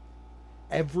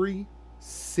 Every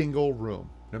single room,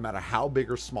 no matter how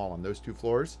big or small on those two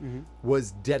floors,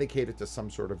 was dedicated to some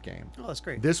sort of game. Oh, that's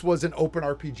great. This was an open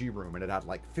RPG room, and it had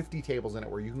like 50 tables in it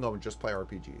where you can go and just play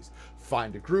RPGs.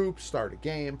 Find a group, start a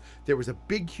game. There was a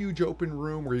big, huge open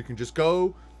room where you can just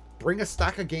go, bring a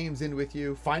stack of games in with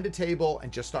you, find a table,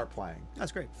 and just start playing.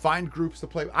 That's great. Find groups to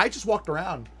play. I just walked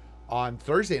around on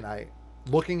Thursday night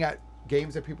looking at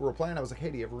games that people were playing. I was like, hey,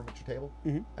 do you have a room at your table?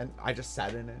 And I just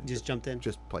sat in it and just jumped in,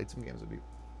 just played some games with people.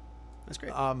 That's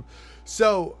great.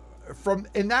 So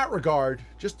in that regard,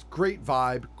 just great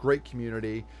vibe, great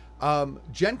community.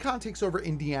 Gen Con takes over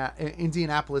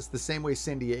Indianapolis the same way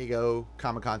San Diego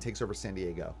Comic-Con takes over San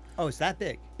Diego. Oh, it's that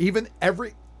big.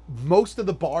 Most of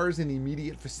the bars in the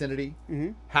immediate vicinity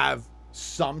have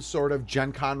some sort of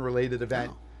Gen Con related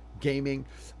event, gaming.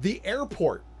 The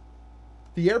airport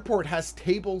has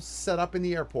tables set up in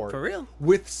the airport. For real?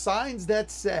 With signs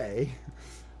that say,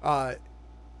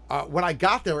 when I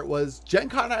got there, it was, Gen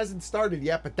Con hasn't started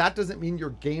yet, but that doesn't mean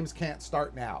your games can't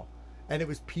start now. And it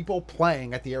was people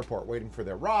playing at the airport, waiting for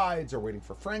their rides or waiting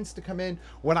for friends to come in.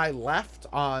 When I left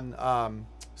on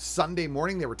Sunday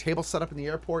morning, there were tables set up in the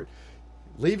airport.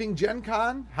 Leaving Gen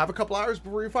Con, have a couple hours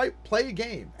before you fight, play a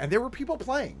game. And there were people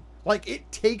playing. Like, it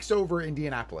takes over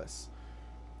Indianapolis.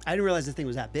 I didn't realize this thing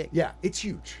was that big. Yeah, it's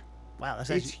huge. Wow,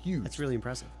 it's huge. That's really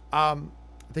impressive.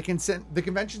 The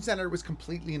convention center was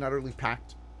completely and utterly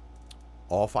packed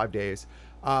all 5 days.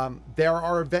 There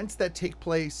are events that take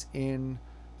place in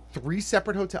two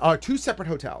separate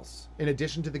hotels in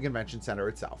addition to the convention center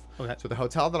itself. Okay. So the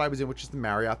hotel that I was in, which is the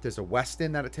Marriott, there's a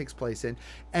Westin that it takes place in,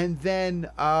 and then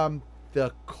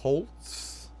the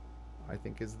Colts, I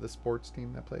think, is the sports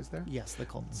team that plays there. Yes, the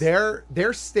Colts.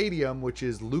 Their stadium, which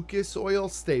is Lucas Oil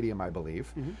Stadium, I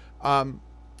believe.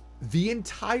 The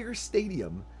entire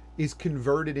stadium is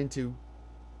converted into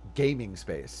gaming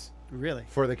space. Really?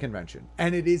 For the convention.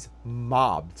 And it is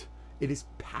mobbed. It is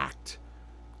packed.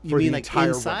 You mean like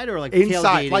inside or like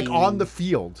inside, tailgating? like on the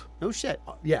field. No shit.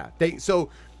 Yeah. It's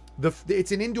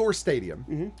an indoor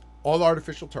stadium. All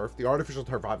artificial turf. The artificial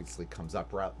turf obviously comes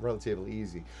up relatively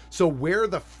easy. So where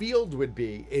the field would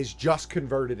be is just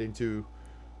converted into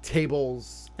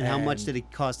tables. And how much did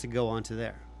it cost to go onto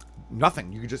there?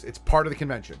 Nothing. It's part of the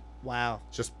convention. Wow.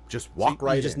 Just walk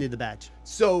right in. You just need the badge.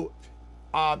 So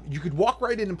you could walk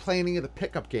right in and play any of the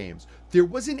pickup games. There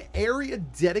was an area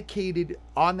dedicated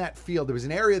on that field. There was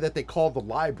an area that they call the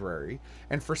library.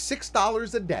 And for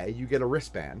 $6 a day, you get a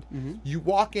wristband. You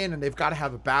walk in and they've got to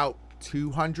have about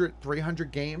 200,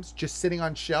 300 games just sitting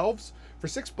on shelves. For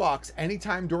 $6,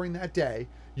 anytime during that day,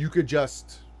 you could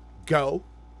just go,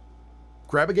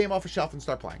 grab a game off a shelf and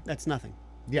start playing. That's nothing.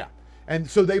 Yeah. And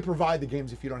so they provide the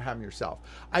games if you don't have them yourself.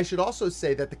 I should also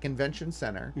say that the convention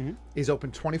center is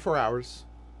open 24 hours,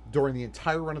 during the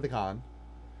entire run of the con.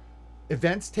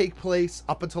 Events take place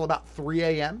up until about 3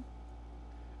 a.m.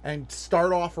 and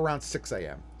start off around 6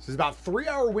 a.m. So it's about a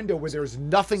 3-hour window where there's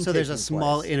nothing. So there's a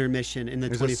small intermission in the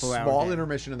 24-hour. There's a small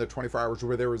intermission in the 24 hours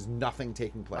where there is nothing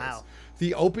taking place. Wow.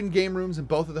 The open game rooms in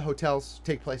both of the hotels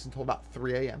take place until about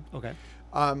 3 a.m. Okay.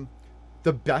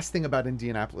 The best thing about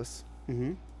Indianapolis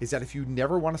is that if you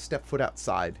never want to step foot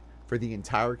outside for the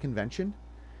entire convention,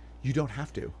 you don't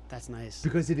have to. That's nice.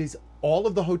 Because it is all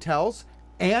of the hotels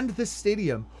and the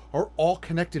stadium are all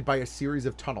connected by a series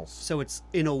of tunnels. So it's,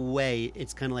 in a way,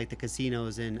 it's kind of like the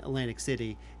casinos in Atlantic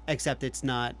City, except it's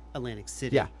not Atlantic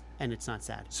City. Yeah. And it's not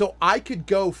sad. So I could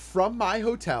go from my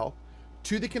hotel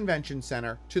to the convention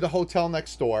center, to the hotel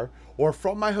next door, or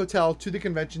from my hotel to the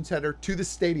convention center, to the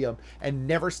stadium, and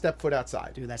never step foot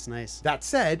outside. Dude, that's nice. That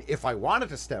said, if I wanted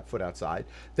to step foot outside,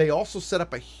 they also set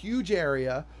up a huge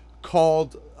area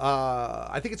called,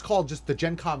 I think it's called just the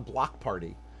Gen Con Block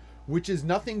Party, which is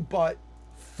nothing but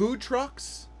food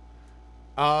trucks,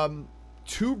 2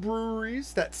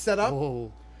 breweries that set up.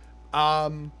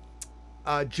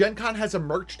 Gen Con has a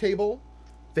merch table.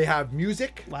 They have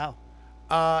music. Wow.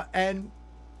 And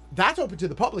that's open to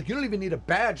the public. You don't even need a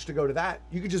badge to go to that.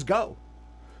 You could just go.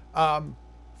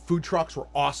 Food trucks were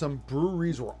awesome.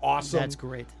 Breweries were awesome. That's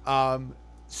great.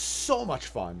 So much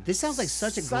fun. This sounds like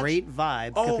such a great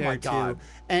vibe Oh compared my God.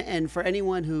 to, and for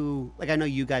anyone who, like, I know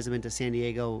you guys have been to San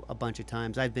Diego a bunch of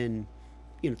times. I've been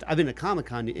to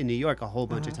Comic-Con in New York a whole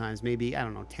bunch of times, maybe, I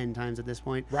don't know, 10 times at this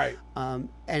point. Right. And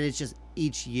it's just,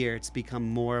 each year it's become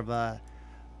more of a,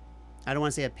 I don't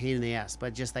want to say a pain in the ass,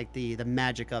 but just like the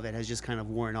magic of it has just kind of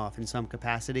worn off in some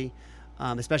capacity,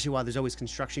 especially while there's always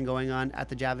construction going on at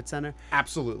the Javits Center.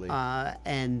 Absolutely.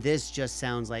 And this just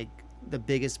sounds like the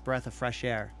biggest breath of fresh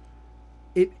air.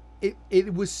 It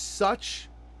was such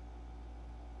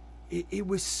an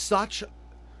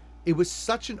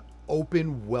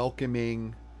open,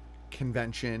 welcoming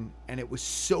convention, and it was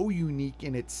so unique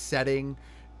in its setting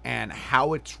and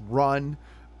how it's run.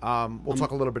 We'll talk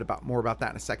a little bit more about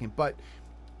that in a second, but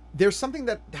there's something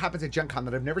that happens at Gen Con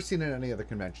that I've never seen in any other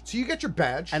convention. So you get your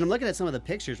badge. And I'm looking at some of the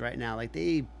pictures right now. Like,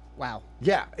 wow.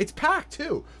 Yeah, it's packed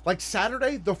too. Like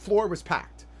Saturday, the floor was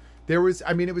packed. It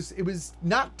was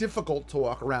not difficult to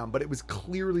walk around, but it was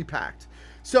clearly packed.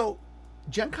 So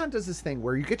Gen Con does this thing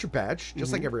where you get your badge,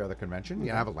 just like every other convention.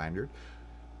 You have a lanyard.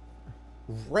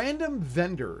 Random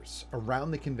vendors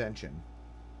around the convention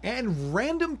and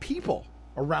random people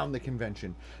around the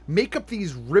convention make up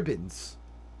these ribbons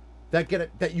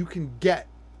that you can get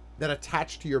that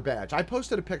attach to your badge. I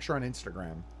posted a picture on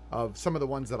Instagram of some of the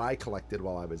ones that I collected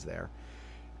while I was there.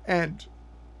 And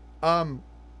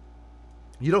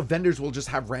vendors will just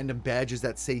have random badges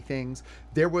that say things.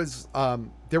 There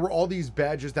were all these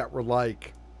badges that were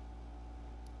like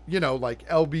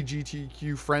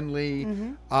LGBTQ friendly.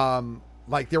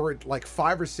 Like there were like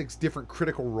 5 or 6 different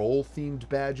Critical Role themed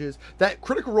badges that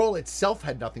Critical Role itself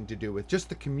had nothing to do with, just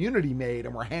the community made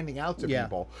and were handing out to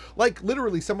people. Like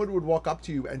literally someone would walk up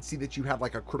to you and see that you had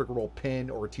like a Critical Role pin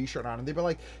or a t-shirt on, and they'd be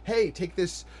like, hey, take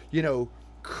this,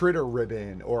 Critter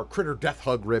ribbon or Critter Death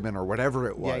Hug ribbon or whatever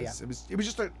it was. It was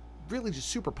just really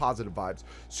super positive vibes,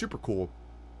 super cool.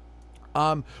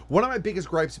 One of my biggest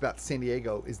gripes about San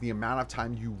Diego is the amount of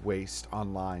time you waste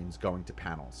on lines going to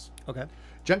panels. Okay.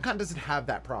 Gen Con doesn't have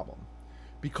that problem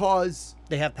because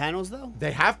they have panels though.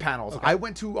 They have panels. Okay. I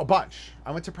went to a bunch.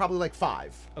 I went to probably like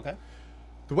 5. Okay.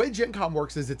 The way Gen Con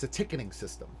works is it's a ticketing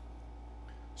system.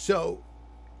 So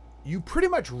you pretty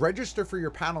much register for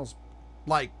your panels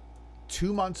like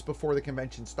 2 months before the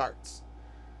convention starts.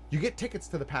 You get tickets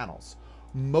to the panels.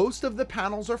 Most of the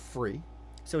panels are free.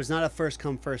 So it's not a first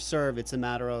come first serve. It's a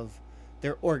matter of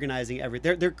they're organizing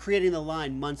everything. They're creating the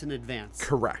line months in advance.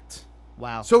 Correct.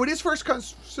 Wow. So it is first come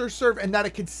first serve, and that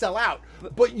it could sell out.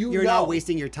 But you're not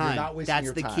wasting your time. You're not wasting That's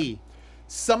your the time. key.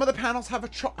 Some of the panels have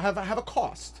a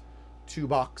cost, $2,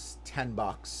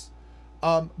 $10.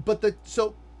 But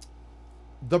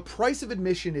the price of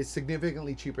admission is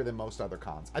significantly cheaper than most other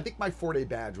cons. I think my 4-day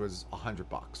badge was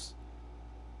 $100.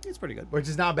 It's pretty good, which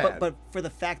is not bad. But for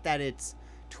the fact that it's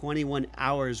 21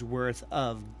 hours worth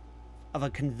of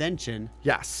a convention,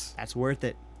 yes, that's worth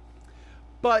it.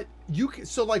 But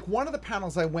like one of the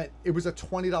panels I went, it was a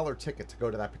 $20 ticket to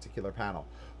go to that particular panel,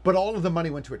 but all of the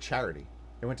money went to a charity.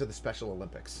 It went to the Special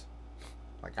Olympics.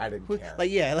 Like I didn't care.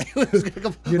 Who's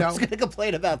gonna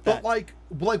complain about that? But like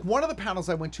one of the panels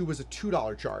I went to was a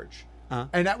 $2 charge,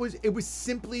 and it was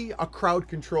simply a crowd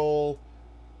control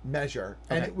measure,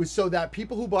 and it was so that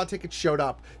people who bought tickets showed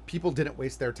up. People didn't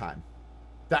waste their time,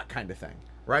 that kind of thing,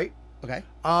 right? Okay.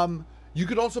 You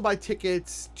could also buy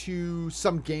tickets to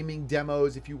some gaming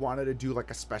demos if you wanted to do like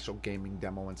a special gaming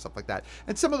demo and stuff like that.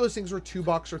 And some of those things were $2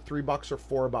 or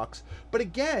 $3 or $4. But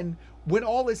again, when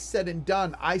all is said and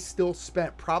done, I still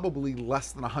spent probably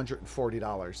less than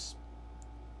 $140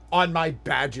 on my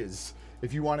badges,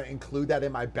 if you want to include that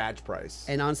in my badge price.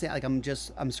 And honestly, like I'm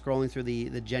scrolling through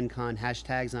the Gen Con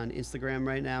hashtags on Instagram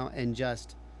right now, and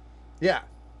just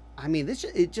I mean,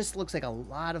 it just looks like a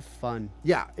lot of fun.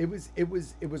 Yeah, it was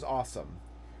awesome.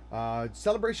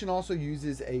 Celebration also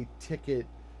uses a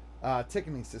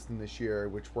ticketing system this year,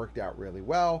 which worked out really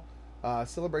well.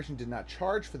 Celebration did not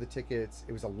charge for the tickets.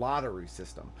 It was a lottery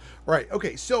system. Right.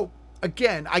 Okay. So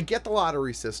again, I get the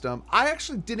lottery system. I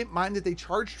actually didn't mind that they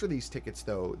charged for these tickets,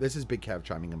 though. This is Big Kev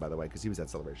chiming in, by the way, because he was at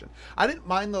Celebration. I didn't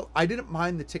mind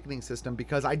the ticketing system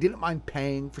because I didn't mind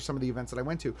paying for some of the events that I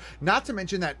went to. Not to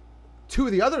mention that 2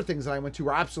 of the other things that I went to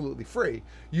were absolutely free.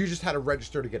 You just had to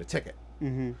register to get a ticket,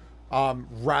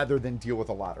 rather than deal with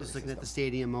a lottery. Just looking at the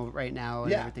stadium right now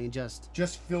and everything,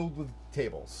 just filled with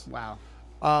tables. Wow.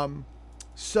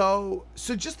 So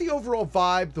just the overall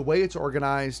vibe, the way it's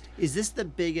organized. Is this the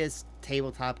biggest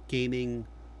tabletop gaming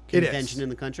convention in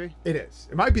the country? It is.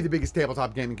 It might be the biggest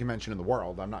tabletop gaming convention in the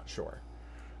world. I'm not sure.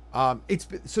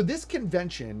 So this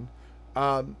convention,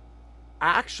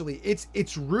 actually,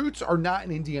 its roots are not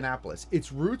in Indianapolis.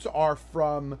 Its roots are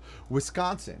from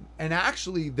Wisconsin. And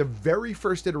actually, the very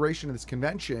first iteration of this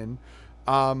convention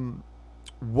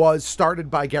was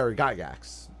started by Gary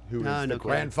Gygax, who is the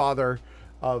grandfather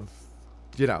of,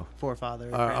 forefather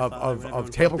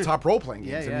of tabletop role-playing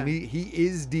games. I mean, he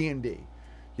is D&D.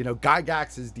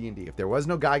 Gygax is D&D. If there was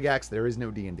no Gygax, there is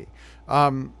no D&D.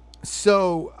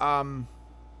 So,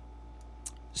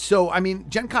 I mean,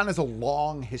 Gen Con has a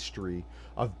long history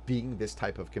of being this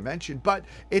type of convention, but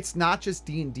it's not just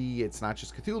D&D, it's not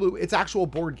just Cthulhu, it's actual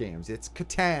board games, it's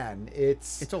Catan,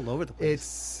 it's all over the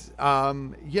place.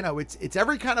 It's, it's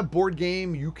every kind of board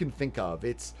game you can think of.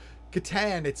 It's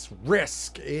Catan, it's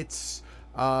Risk, it's,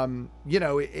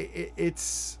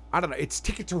 it's, I don't know, it's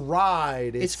Ticket to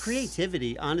Ride. It's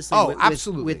creativity, honestly.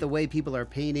 Absolutely. With the way people are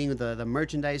painting, the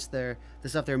merchandise, the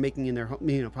stuff they're making in their,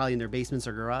 probably in their basements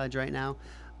or garage right now.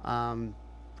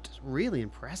 Just really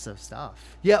impressive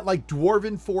stuff. Yeah, like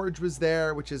Dwarven Forge was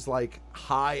there, which is like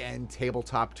high-end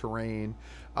tabletop terrain.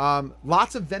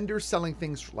 Lots of vendors selling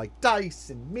things like dice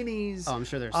and minis. Oh, I'm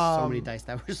sure there's so many dice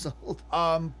that were sold.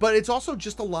 But it's also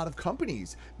just a lot of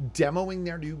companies demoing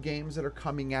their new games that are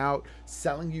coming out,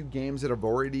 selling you games that have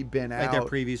already been out. Like their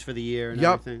previews for the year and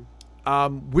everything.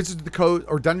 Wizards of the Coast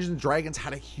or Dungeons and Dragons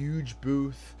had a huge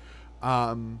booth.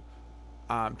 I'm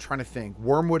trying to think.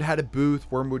 Wormwood had a booth,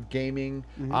 Wormwood Gaming.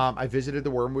 I visited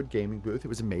the Wormwood Gaming booth. It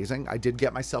was amazing. I did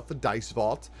get myself the Dice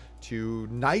Vault to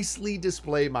nicely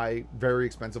display my very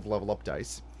expensive level up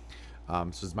dice.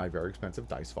 This is my very expensive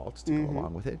Dice Vault to go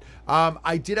along with it.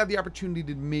 I did have the opportunity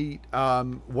to meet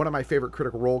one of my favorite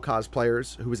Critical Role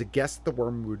cosplayers who was a guest at the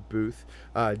Wormwood booth,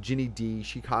 Ginny D.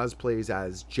 She cosplays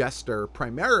as Jester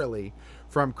primarily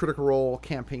from Critical Role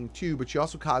Campaign 2, but she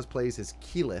also cosplays as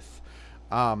Keyleth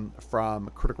from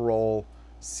Critical Role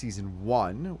Season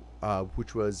 1,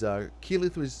 which was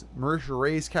Keyleth was Marisha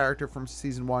Ray's character from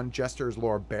Season 1. Jester is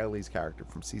Laura Bailey's character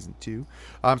from Season 2.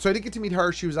 So I did get to meet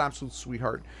her. She was an absolute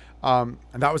sweetheart. And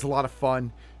that was a lot of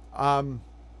fun.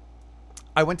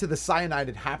 I went to the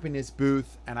Cyanided Happiness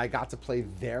booth, and I got to play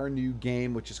their new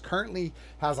game, which is currently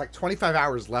has like 25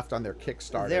 hours left on their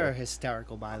Kickstarter. They're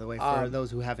hysterical, by the way, for those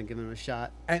who haven't given them a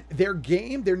shot. And their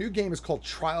new game is called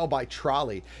Trial by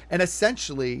Trolley. And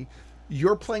essentially,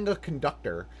 you're playing a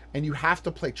conductor, and you have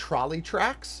to play trolley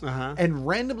tracks. And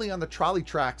randomly on the trolley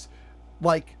tracks,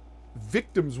 like,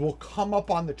 victims will come up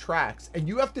on the tracks, and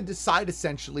you have to decide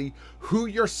essentially who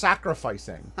you're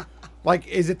sacrificing. Like,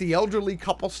 is it the elderly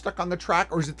couple stuck on the track,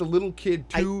 or is it the little kid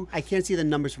too? I can't see the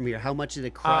numbers from here. How much did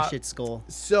it crush its goal?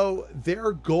 So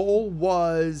their goal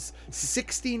was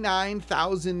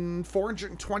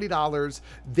 $69,420.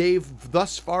 They've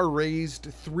thus far raised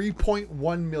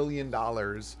 $3.1 million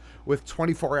with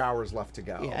 24 hours left to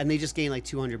go. Yeah, and they just gained like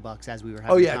 $200 as we were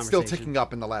having. Oh yeah, it's still ticking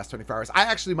up in the last 24 hours. I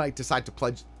actually might decide to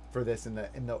pledge for this in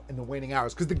the waning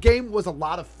hours, because the game was a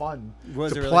lot of fun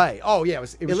to play. Oh yeah,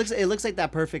 it looks like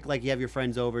that perfect, like you have your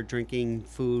friends over drinking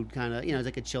food, kind of, it's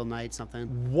like a chill night, something.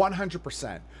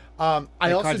 100%.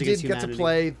 I also did get to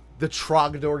play the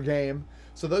Trogdor game.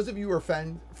 So those of you who are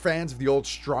fans of the old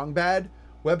Strong Bad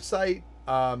website,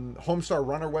 Homestar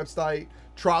Runner website,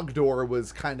 Trogdor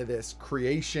was kind of this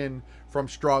creation from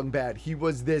Strong Bad. He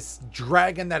was this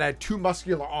dragon that had two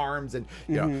muscular arms, and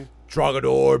you know,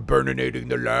 Trogador burninating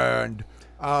the land.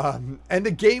 And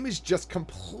the game is just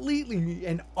completely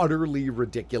and utterly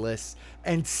ridiculous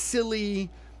and silly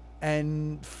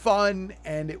and fun,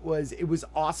 and it was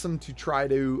awesome to try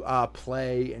to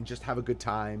play and just have a good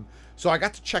time. So I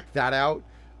got to check that out.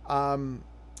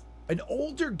 An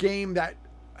older game that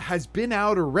has been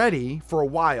out already for a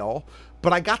while,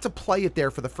 but I got to play it there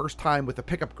for the first time with a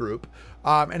pickup group,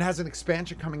 and has an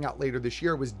expansion coming out later this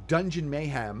year, was Dungeon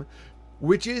Mayhem,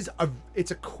 which is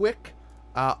it's a quick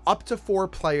up to 4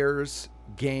 players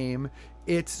game.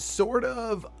 It's sort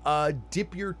of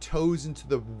dip your toes into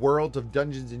the world of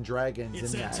Dungeons and Dragons.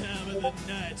 It's that time of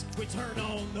the night. We turn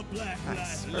on the black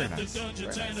light. Let the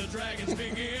Dungeons and the Dragons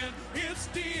begin. It's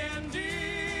D&D.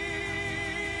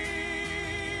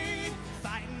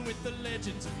 Fighting with the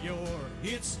legends of yore.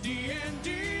 It's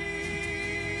D&D.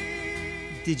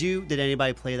 Did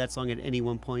anybody play that song at any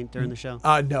one point during the show?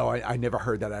 No, I never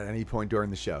heard that at any point during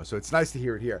the show. So it's nice to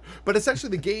hear it here. But essentially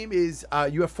the game is,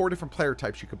 you have 4 different player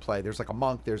types you could play. There's like a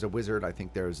monk, there's a wizard, I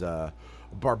think there's a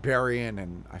barbarian,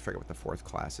 and I forget what the 4th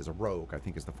class is. A rogue, I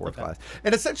think, is the 4th class.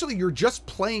 And essentially you're just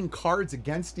playing cards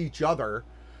against each other,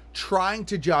 trying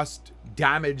to just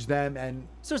damage them. And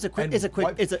so it's a quick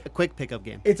pickup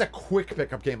game. It's a quick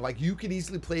pickup game. Like, you could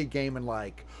easily play a game in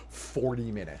like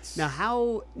 40 minutes. Now,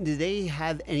 how do they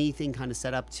have anything kind of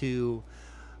set up to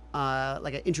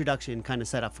like an introduction kind of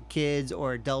set up for kids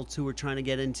or adults who are trying to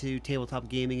get into tabletop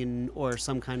gaming or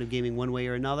some kind of gaming one way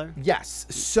or another? Yes.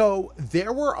 So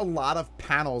there were a lot of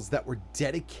panels that were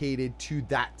dedicated to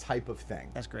that type of thing.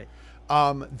 That's great.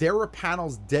 There were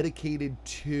panels dedicated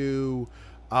to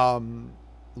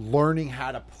learning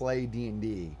how to play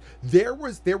D&D. There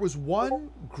was one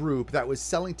group that was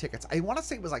selling tickets. I want to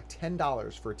say it was like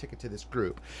 $10 for a ticket to this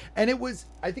group. And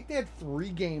I think they had 3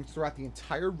 games throughout the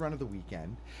entire run of the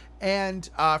weekend. And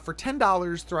for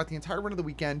 $10 throughout the entire run of the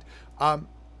weekend,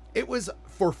 it was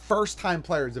for first-time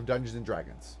players of Dungeons and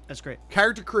Dragons. That's great.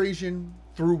 Character creation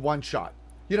through one shot.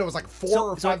 You know, it was like 4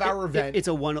 or 5 hour event. It's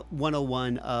a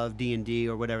 101 of D&D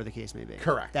or whatever the case may be.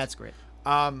 Correct. That's great.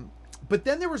 But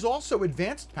then there was also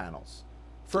advanced panels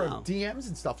for DMs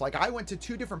and stuff. Like, I went to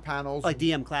 2 different panels. Like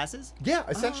DM classes? Yeah,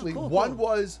 essentially. Cool. One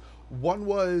was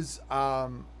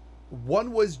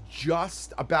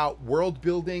just about world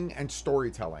building and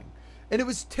storytelling. And it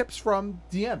was tips from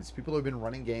DMs, people who have been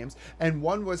running games. And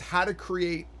one was how to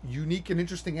create unique and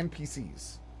interesting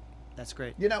NPCs. That's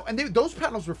great. You know, and those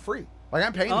panels were free. Like,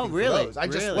 I'm paying for those. I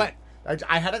just went.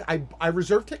 I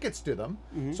reserved tickets to them,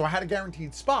 so I had a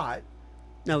guaranteed spot.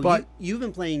 Now, but you've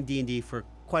been playing D&D for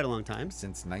quite a long time.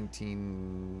 Since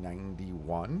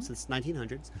 1991. Since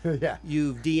 1900s. Yeah.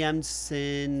 You've DM'd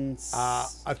since...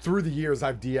 through the years,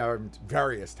 I've DM'd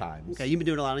various times. Okay, you've been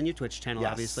doing a lot on your Twitch channel,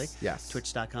 yes, obviously. Yes.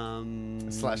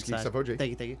 Twitch.com/GeeksOfOG.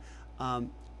 Thank you.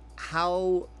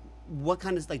 What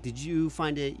kind of, did you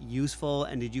find it useful,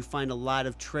 and did you find a lot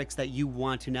of tricks that you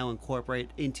want to now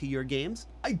incorporate into your games?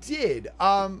 I did.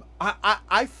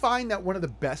 I find that one of the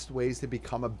best ways to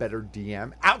become a better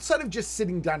DM, outside of just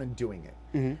sitting down and doing it,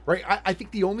 right? I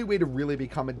think the only way to really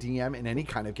become a DM in any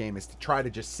kind of game is to try to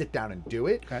just sit down and do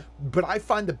it. Okay. But I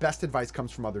find the best advice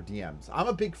comes from other DMs. I'm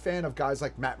a big fan of guys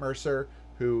like Matt Mercer,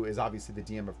 who is obviously the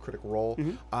DM of Critical Role,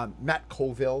 Matt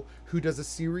Colville, who does a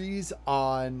series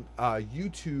on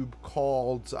YouTube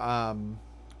called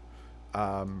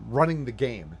Running the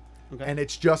Game. Okay. And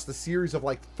it's just a series of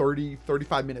like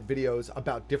 35-minute videos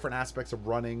about different aspects of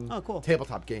running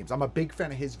tabletop games. I'm a big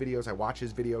fan of his videos. I watch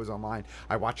his videos online.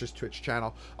 I watch his Twitch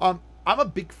channel. I'm a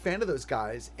big fan of those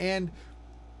guys. And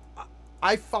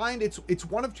I find it's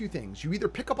one of 2 things. You either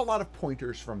pick up a lot of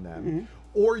pointers from them,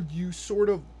 or you sort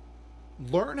of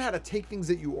learn how to take things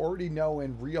that you already know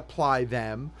and reapply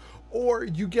them, or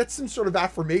you get some sort of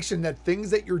affirmation that things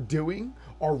that you're doing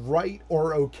are right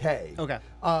or okay. Okay.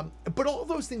 But all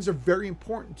those things are very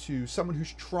important to someone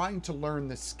who's trying to learn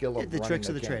the skill of the tricks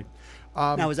of the trade.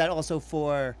 Now, is that also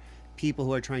for people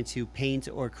who are trying to paint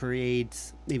or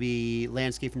create maybe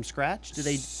landscape from scratch? Do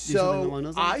they do something along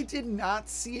those lines? I did not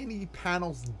see any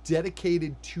panels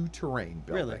dedicated to terrain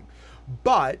building. Really?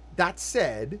 But that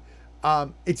said,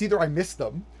 it's either I missed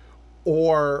them,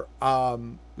 or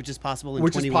which is possible in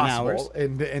 21 hours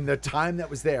in the time that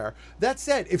was there. That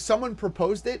said, if someone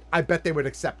proposed it, I bet they would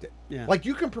accept it. Yeah. Like,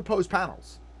 you can propose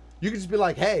panels. You can just be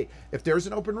like, hey, if there's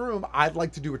an open room, I'd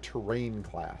like to do a terrain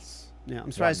class. Yeah,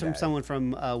 I'm surprised someone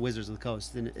from Wizards of the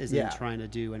Coast isn't trying to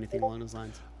do anything along those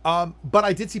lines. But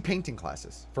I did see painting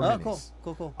classes for minis.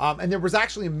 Cool. And there was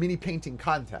actually a mini painting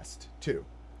contest too.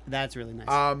 That's really nice.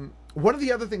 One of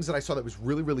the other things that I saw that was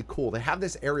really, really cool, they have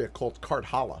this area called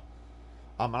Cardhalla.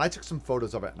 And I took some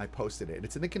photos of it and I posted it.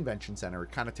 It's in the convention center.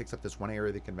 It kind of takes up this one area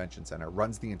of the convention center,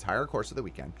 runs the entire course of the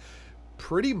weekend.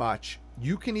 pretty much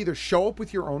you can either show up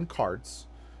with your own cards,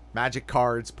 Magic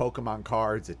cards, Pokemon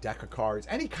cards, a deck of cards,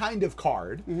 any kind of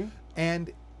card,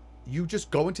 and you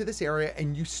just go into this area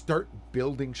and you start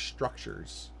building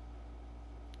structures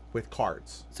with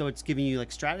cards. So it's giving you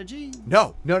like strategy?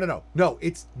 No.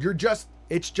 It's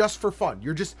just for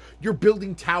fun. You're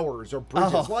building towers or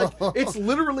bridges. Like it's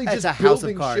literally just a house of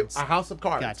building cards. a house of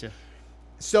cards. Gotcha.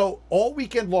 So all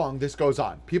weekend long, this goes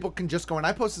on. People can just go, and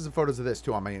I posted some photos of this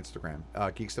too on my Instagram,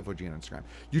 Geek Stuff OG on Instagram.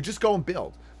 You just go and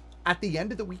build. At the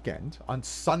end of the weekend, on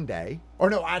Sunday,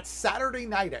 at Saturday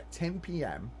night at 10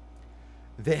 p.m.,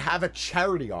 they have a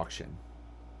charity auction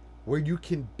where you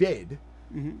can bid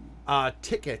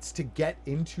tickets to get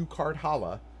into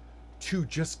Cardhalla to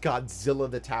just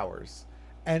Godzilla the Towers,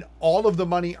 and all of the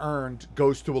money earned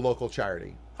goes to a local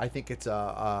charity. I think it's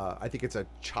a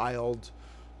child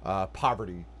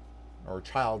poverty or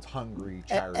child's hungry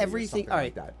charity. Everything. All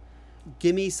right. Like that.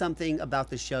 Give me something about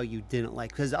the show you didn't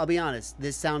like, because I'll be honest,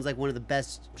 this sounds like one of the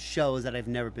best shows that I've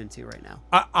never been to right now.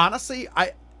 Honestly,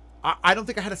 I don't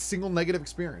think I had a single negative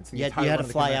experience. You had to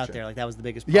fly out there, like that was the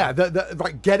biggest problem. Yeah,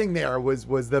 like getting there was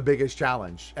the biggest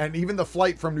challenge, and even the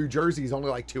flight from New Jersey is only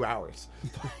like 2 hours.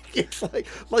 It's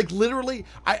like literally,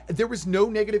 there was no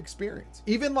negative experience.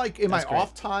 Even like in my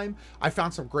off time, I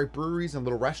found some great breweries and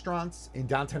little restaurants in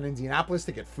downtown Indianapolis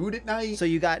to get food at night. So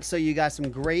you got some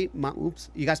great food.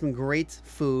 You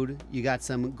got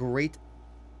some great,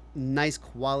 nice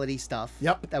quality stuff.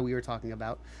 Yep. That we were talking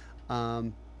about.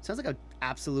 Sounds like an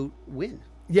absolute win.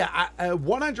 Yeah,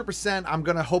 100%. I'm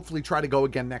going to hopefully try to go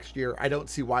again next year. I don't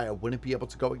see why I wouldn't be able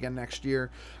to go again next year.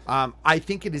 I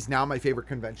think it is now my favorite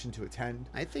convention to attend.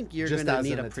 I think you're going to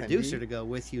need a producer to go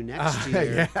with you next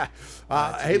year. Yeah.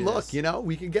 Hey, look,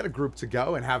 we can get a group to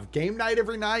go and have game night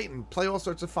every night and play all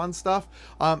sorts of fun stuff.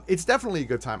 It's definitely a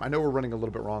good time. I know we're running a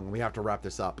little bit long and we have to wrap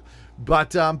this up. But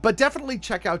definitely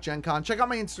check out Gen Con. Check out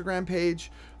my Instagram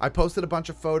page. I posted a bunch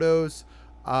of photos.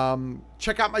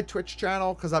 Check out my Twitch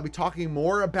channel because I'll be talking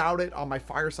more about it on my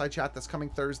fireside chat that's coming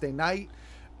Thursday night.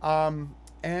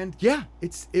 And yeah,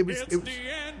 it was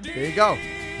there you go.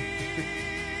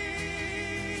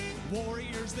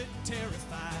 Warriors that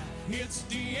terrify. It's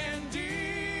D&D.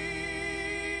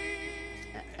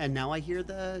 And now I hear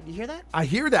you hear that? I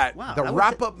hear that. Wow, the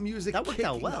wrap up music that worked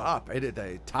out well. Up.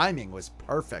 The timing was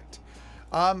perfect.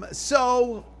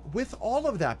 So with all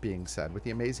of that being said, with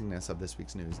the amazingness of this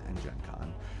week's news and Gen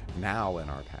Con now in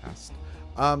our past,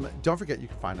 don't forget you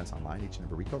can find us online each and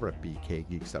every week over at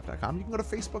bkgeekstuff.com. You can go to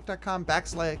facebook.com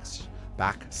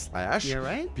 // You're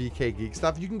right.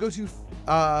 bkgeekstuff. You can go to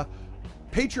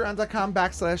patreon.com /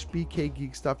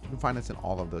 bkgeekstuff. You can find us in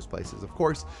all of those places. Of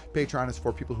course, Patreon is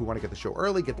for people who want to get the show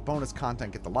early, get the bonus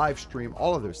content, get the live stream,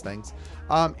 all of those things.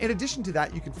 In addition to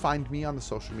that, you can find me on the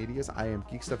social medias. I am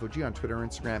GeekStuffOG on Twitter,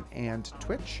 Instagram, and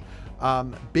Twitch.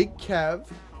 Big Kev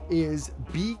is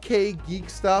BK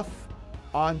Geekstuff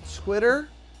on Twitter.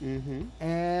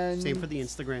 And same for the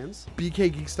Instagrams.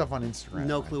 BK Geekstuff on Instagram.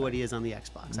 No clue what he is on the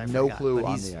Xbox. No clue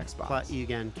on the Xbox.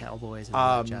 Again, Cowboys and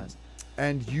all that jazz.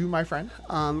 And you, my friend?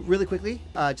 Really quickly,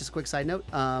 just a quick side note.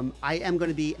 I am going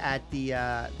to be at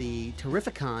the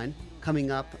Terrificon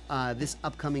coming up this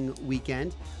upcoming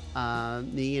weekend.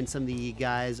 Me and some of the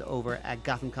guys over at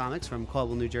Gotham Comics from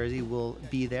Caldwell, New Jersey will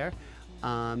be there.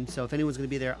 So if anyone's going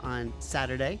to be there on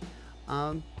Saturday,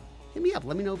 hit me up.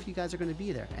 Let me know if you guys are going to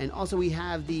be there. And also we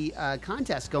have the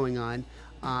contest going on.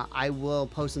 I will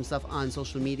post some stuff on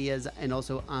social medias and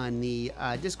also on the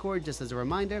Discord, just as a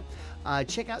reminder.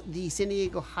 Check out the San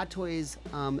Diego Hot Toys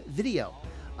video.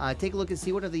 Take a look and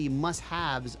see what are the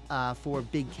must-haves for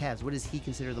Big Kev. What does he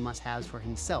consider the must-haves for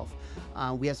himself?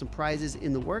 We have some prizes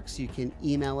in the works. You can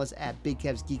email us at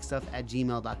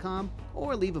bigkevsgeekstuff@gmail.com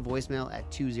or leave a voicemail at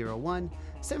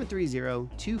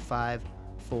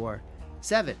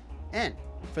 201-730-2547. And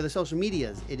for the social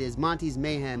medias, it is Monty's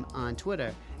Mayhem on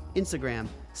Twitter, Instagram,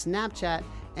 Snapchat,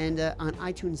 and on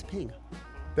iTunes Ping.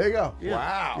 There you go. Yeah.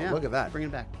 Wow. Yeah. Look at that. Bring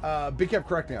it back. Big Kev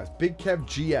correcting us. Big Kev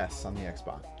GS on the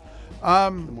Xbox.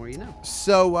 The more you know.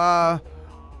 So,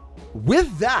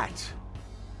 with that,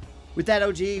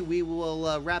 OG, we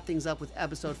will wrap things up with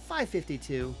episode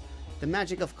 552, The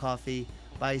Magic of Coffee,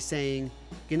 by saying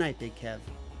goodnight, Big Kev,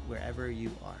 wherever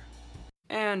you are.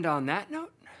 And on that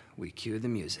note, we cue the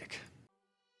music.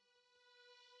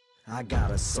 I got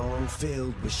a song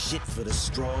filled with shit for the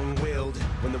strong-willed.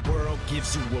 When the world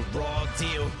gives you a raw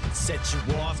deal, set you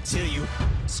off till you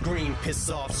scream, piss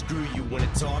off, screw you. When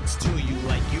it talks to you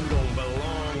like you don't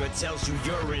belong, or tells you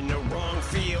you're in the wrong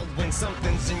field. When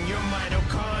something's in your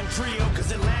mitochondrial,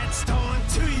 cause it latched on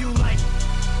to you like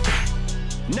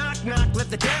knock, knock, let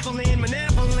the devil in,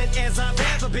 malevolent as I've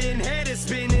ever been head is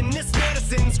spinning. This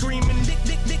medicine screaming, dick,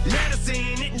 dick, dick,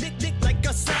 medicine. It dick, dick like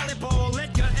a solid ball.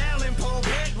 Edgar Allan Poe,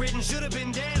 bedridden, should have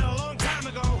been dead a long time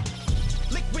ago.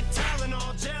 Liquid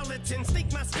Tylenol, gelatin,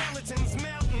 think my skeleton's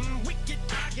melting. Wicked,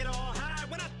 I get all high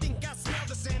when I think I smell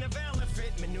the scent of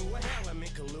elephant manure. Hell, I'm in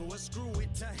Kahlua, screw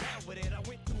it to hell with it. I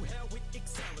went through hell with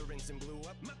accelerants and blew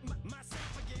up my